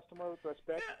 treating your customer with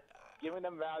respect, giving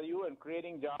them value and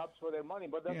creating jobs for their money.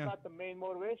 But that's not the main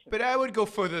motivation. But I would go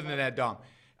further than that, Dom.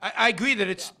 I agree that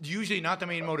it's usually not the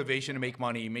main motivation to make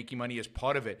money. Making money is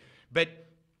part of it. But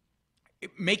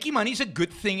making money is a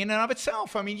good thing in and of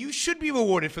itself. I mean, you should be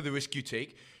rewarded for the risk you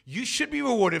take. You should be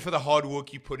rewarded for the hard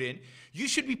work you put in. You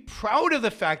should be proud of the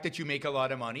fact that you make a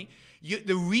lot of money.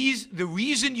 The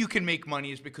reason you can make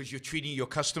money is because you're treating your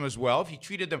customers well. If you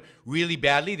treated them really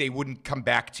badly, they wouldn't come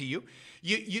back to you.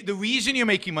 The reason you're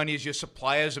making money is your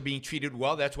suppliers are being treated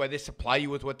well. That's why they supply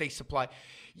you with what they supply.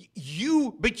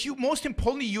 But most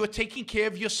importantly, you are taking care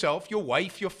of yourself, your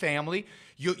wife, your family.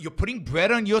 You're putting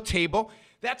bread on your table.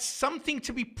 That's something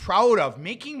to be proud of.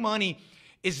 Making money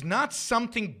is not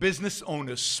something business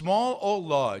owners, small or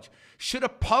large, should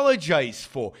apologize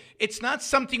for. It's not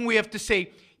something we have to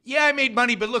say, yeah, I made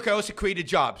money, but look, I also created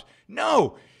jobs.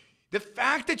 No. The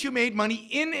fact that you made money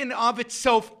in and of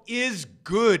itself is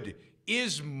good,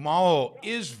 is moral,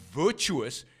 is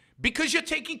virtuous, because you're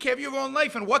taking care of your own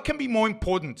life. And what can be more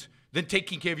important than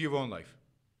taking care of your own life?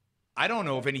 I don't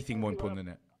know of anything more important than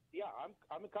that. Yeah,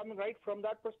 I'm coming right from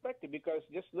that perspective because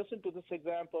just listen to this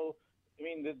example. I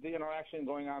mean, the interaction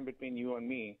going on between you and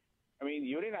me. I mean,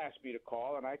 you didn't ask me to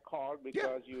call, and I called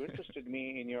because you interested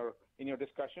me in your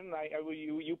discussion.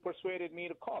 You persuaded me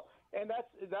to call, and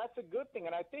that's a good thing.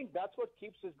 And I think that's what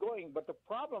keeps us going. But the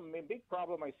problem, a big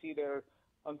problem I see there,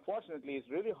 unfortunately, is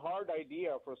really hard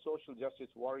idea for social justice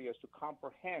warriors to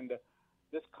comprehend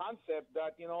this concept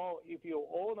that if you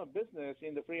own a business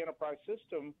in the free enterprise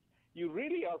system, you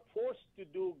really are forced to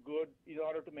do good in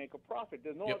order to make a profit.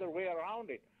 There's no other way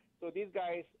around it. So these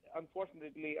guys,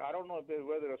 unfortunately, I don't know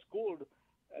whether they're schooled,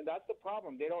 and that's the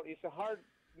problem. They don't. It's a hard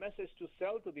message to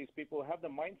sell to these people who have the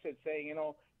mindset saying,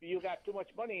 you got too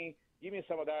much money, give me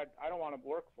some of that. I don't want to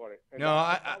work for it. And no,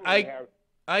 I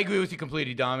agree with you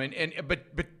completely, Dom.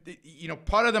 But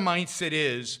part of the mindset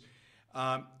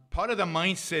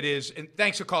is. And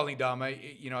thanks for calling, Dom.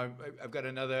 I've got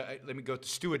another. Let me go to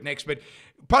Stuart next. But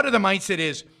part of the mindset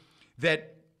is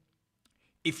that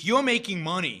if you're making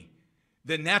money,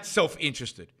 then that's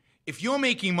self-interested. If you're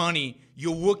making money,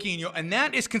 you're working, and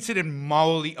that is considered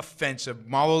morally offensive,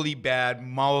 morally bad,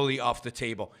 morally off the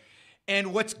table.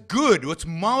 And what's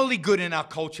morally good in our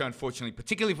culture, unfortunately,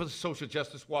 particularly for the social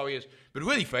justice warriors, but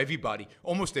really for everybody,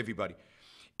 almost everybody,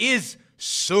 is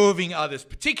serving others,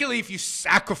 particularly if you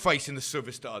sacrifice in the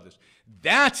service to others.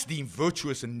 That's deemed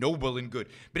virtuous and noble and good.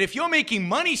 But if you're making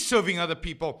money serving other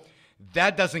people,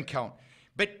 that doesn't count.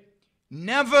 But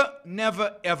never,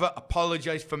 never, ever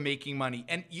apologize for making money.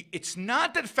 And it's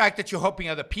not the fact that you're helping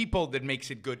other people that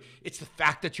makes it good. It's the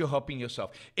fact that you're helping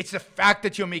yourself. It's the fact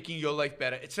that you're making your life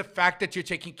better. It's the fact that you're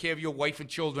taking care of your wife and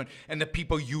children and the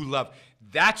people you love.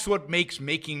 That's what makes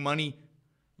making money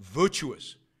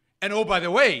virtuous. And oh, by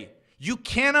the way, you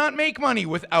cannot make money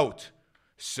without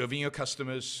serving your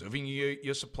customers, serving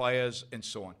your suppliers, and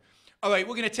so on. All right,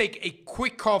 we're going to take a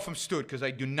quick call from Stuart because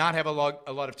I do not have a lot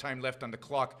of time left on the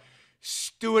clock.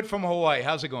 Stuart from Hawaii,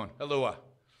 how's it going? Aloha.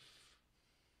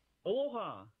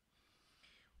 Aloha.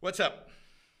 What's up?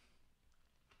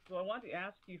 So I wanted to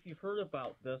ask you if you've heard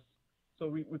about this. So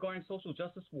regarding social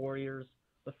justice warriors,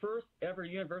 the first ever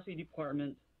university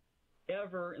department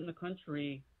ever in the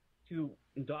country to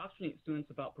indoctrinate students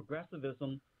about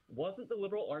progressivism wasn't the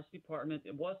liberal arts department.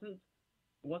 It wasn't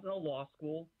a law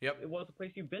school. Yep. It was a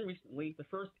place you've been recently. The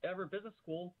first ever business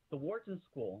school, the Wharton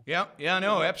School. Yeah,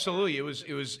 no, absolutely. It was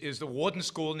the Wharton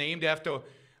School, named after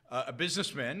a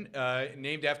businessman,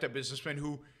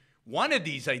 who wanted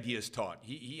these ideas taught.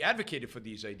 He advocated for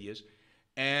these ideas,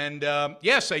 and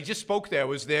yes, I just spoke there. I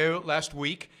was there last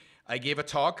week. I gave a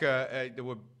talk. There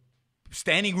were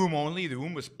standing room only. The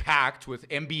room was packed with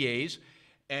MBAs.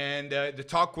 And the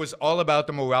talk was all about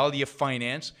the morality of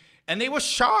finance. And they were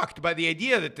shocked by the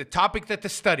idea that the topic that they're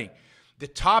studying, the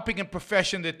topic and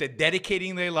profession that they're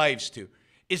dedicating their lives to,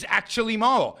 is actually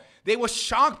moral. They were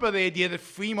shocked by the idea that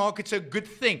free markets are a good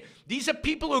thing. These are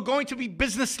people who are going to be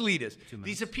business leaders.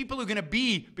 These are people who are going to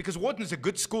be, because Wharton's a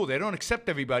good school, they don't accept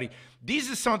everybody.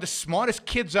 These are some of the smartest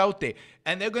kids out there.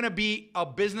 And they're going to be our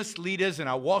business leaders and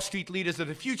our Wall Street leaders of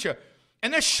the future.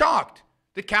 And they're shocked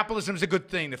that capitalism is a good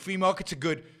thing, that free markets are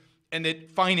good, and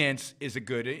that finance is a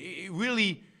good. It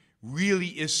really, really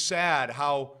is sad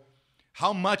how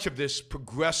much of this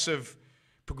progressivism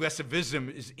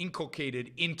is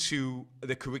inculcated into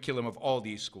the curriculum of all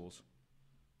these schools.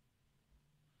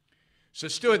 So,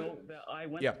 Stuart, I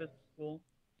went to this school.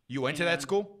 You went to that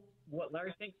school? What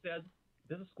Larry Fink said,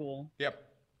 this is school. Yep.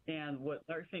 And what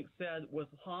Larry Fink said was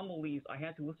homilies I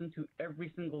had to listen to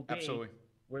every single day. Absolutely.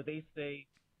 Where they say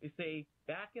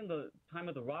back in the time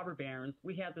of the robber barons,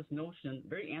 we had this notion,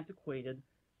 very antiquated,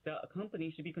 that a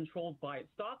company should be controlled by its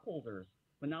stockholders.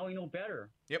 But now we know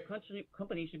better. Yep.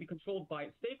 Company should be controlled by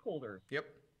its stakeholders. Yep.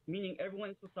 Meaning everyone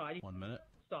in society. 1 minute.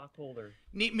 Stockholders.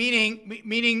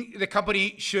 Meaning the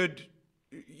company should,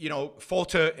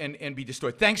 falter and be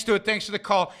destroyed. Thanks to it. Thanks for the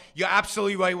call. You're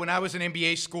absolutely right. When I was in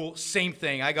MBA school, same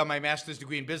thing. I got my master's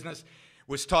degree in business.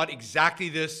 Was taught exactly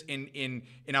this in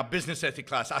our business ethics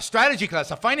class. Our strategy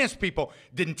class, our finance people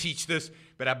didn't teach this,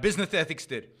 but our business ethics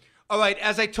did. All right,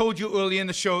 as I told you earlier in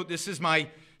the show, this is my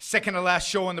second to last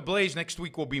show on The Blaze. Next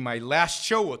week will be my last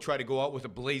show. We'll try to go out with a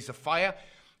blaze of fire.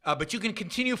 But you can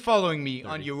continue following me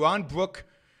on Yaron Brook.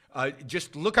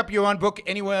 Just look up Yaron Brook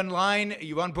anywhere online,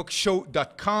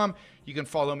 yaronbrookshow.com. You can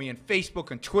follow me on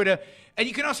Facebook and Twitter. And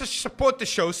you can also support the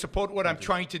show, support what I'm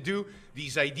trying to do.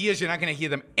 These ideas, you're not going to hear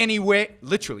them anywhere,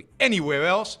 literally anywhere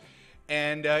else.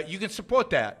 And you can support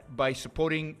that by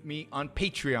supporting me on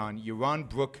Patreon, Yaron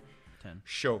Brook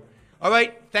Show. All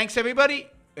right, thanks everybody.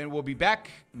 And we'll be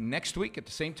back next week at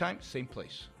the same time, same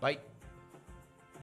place. Bye.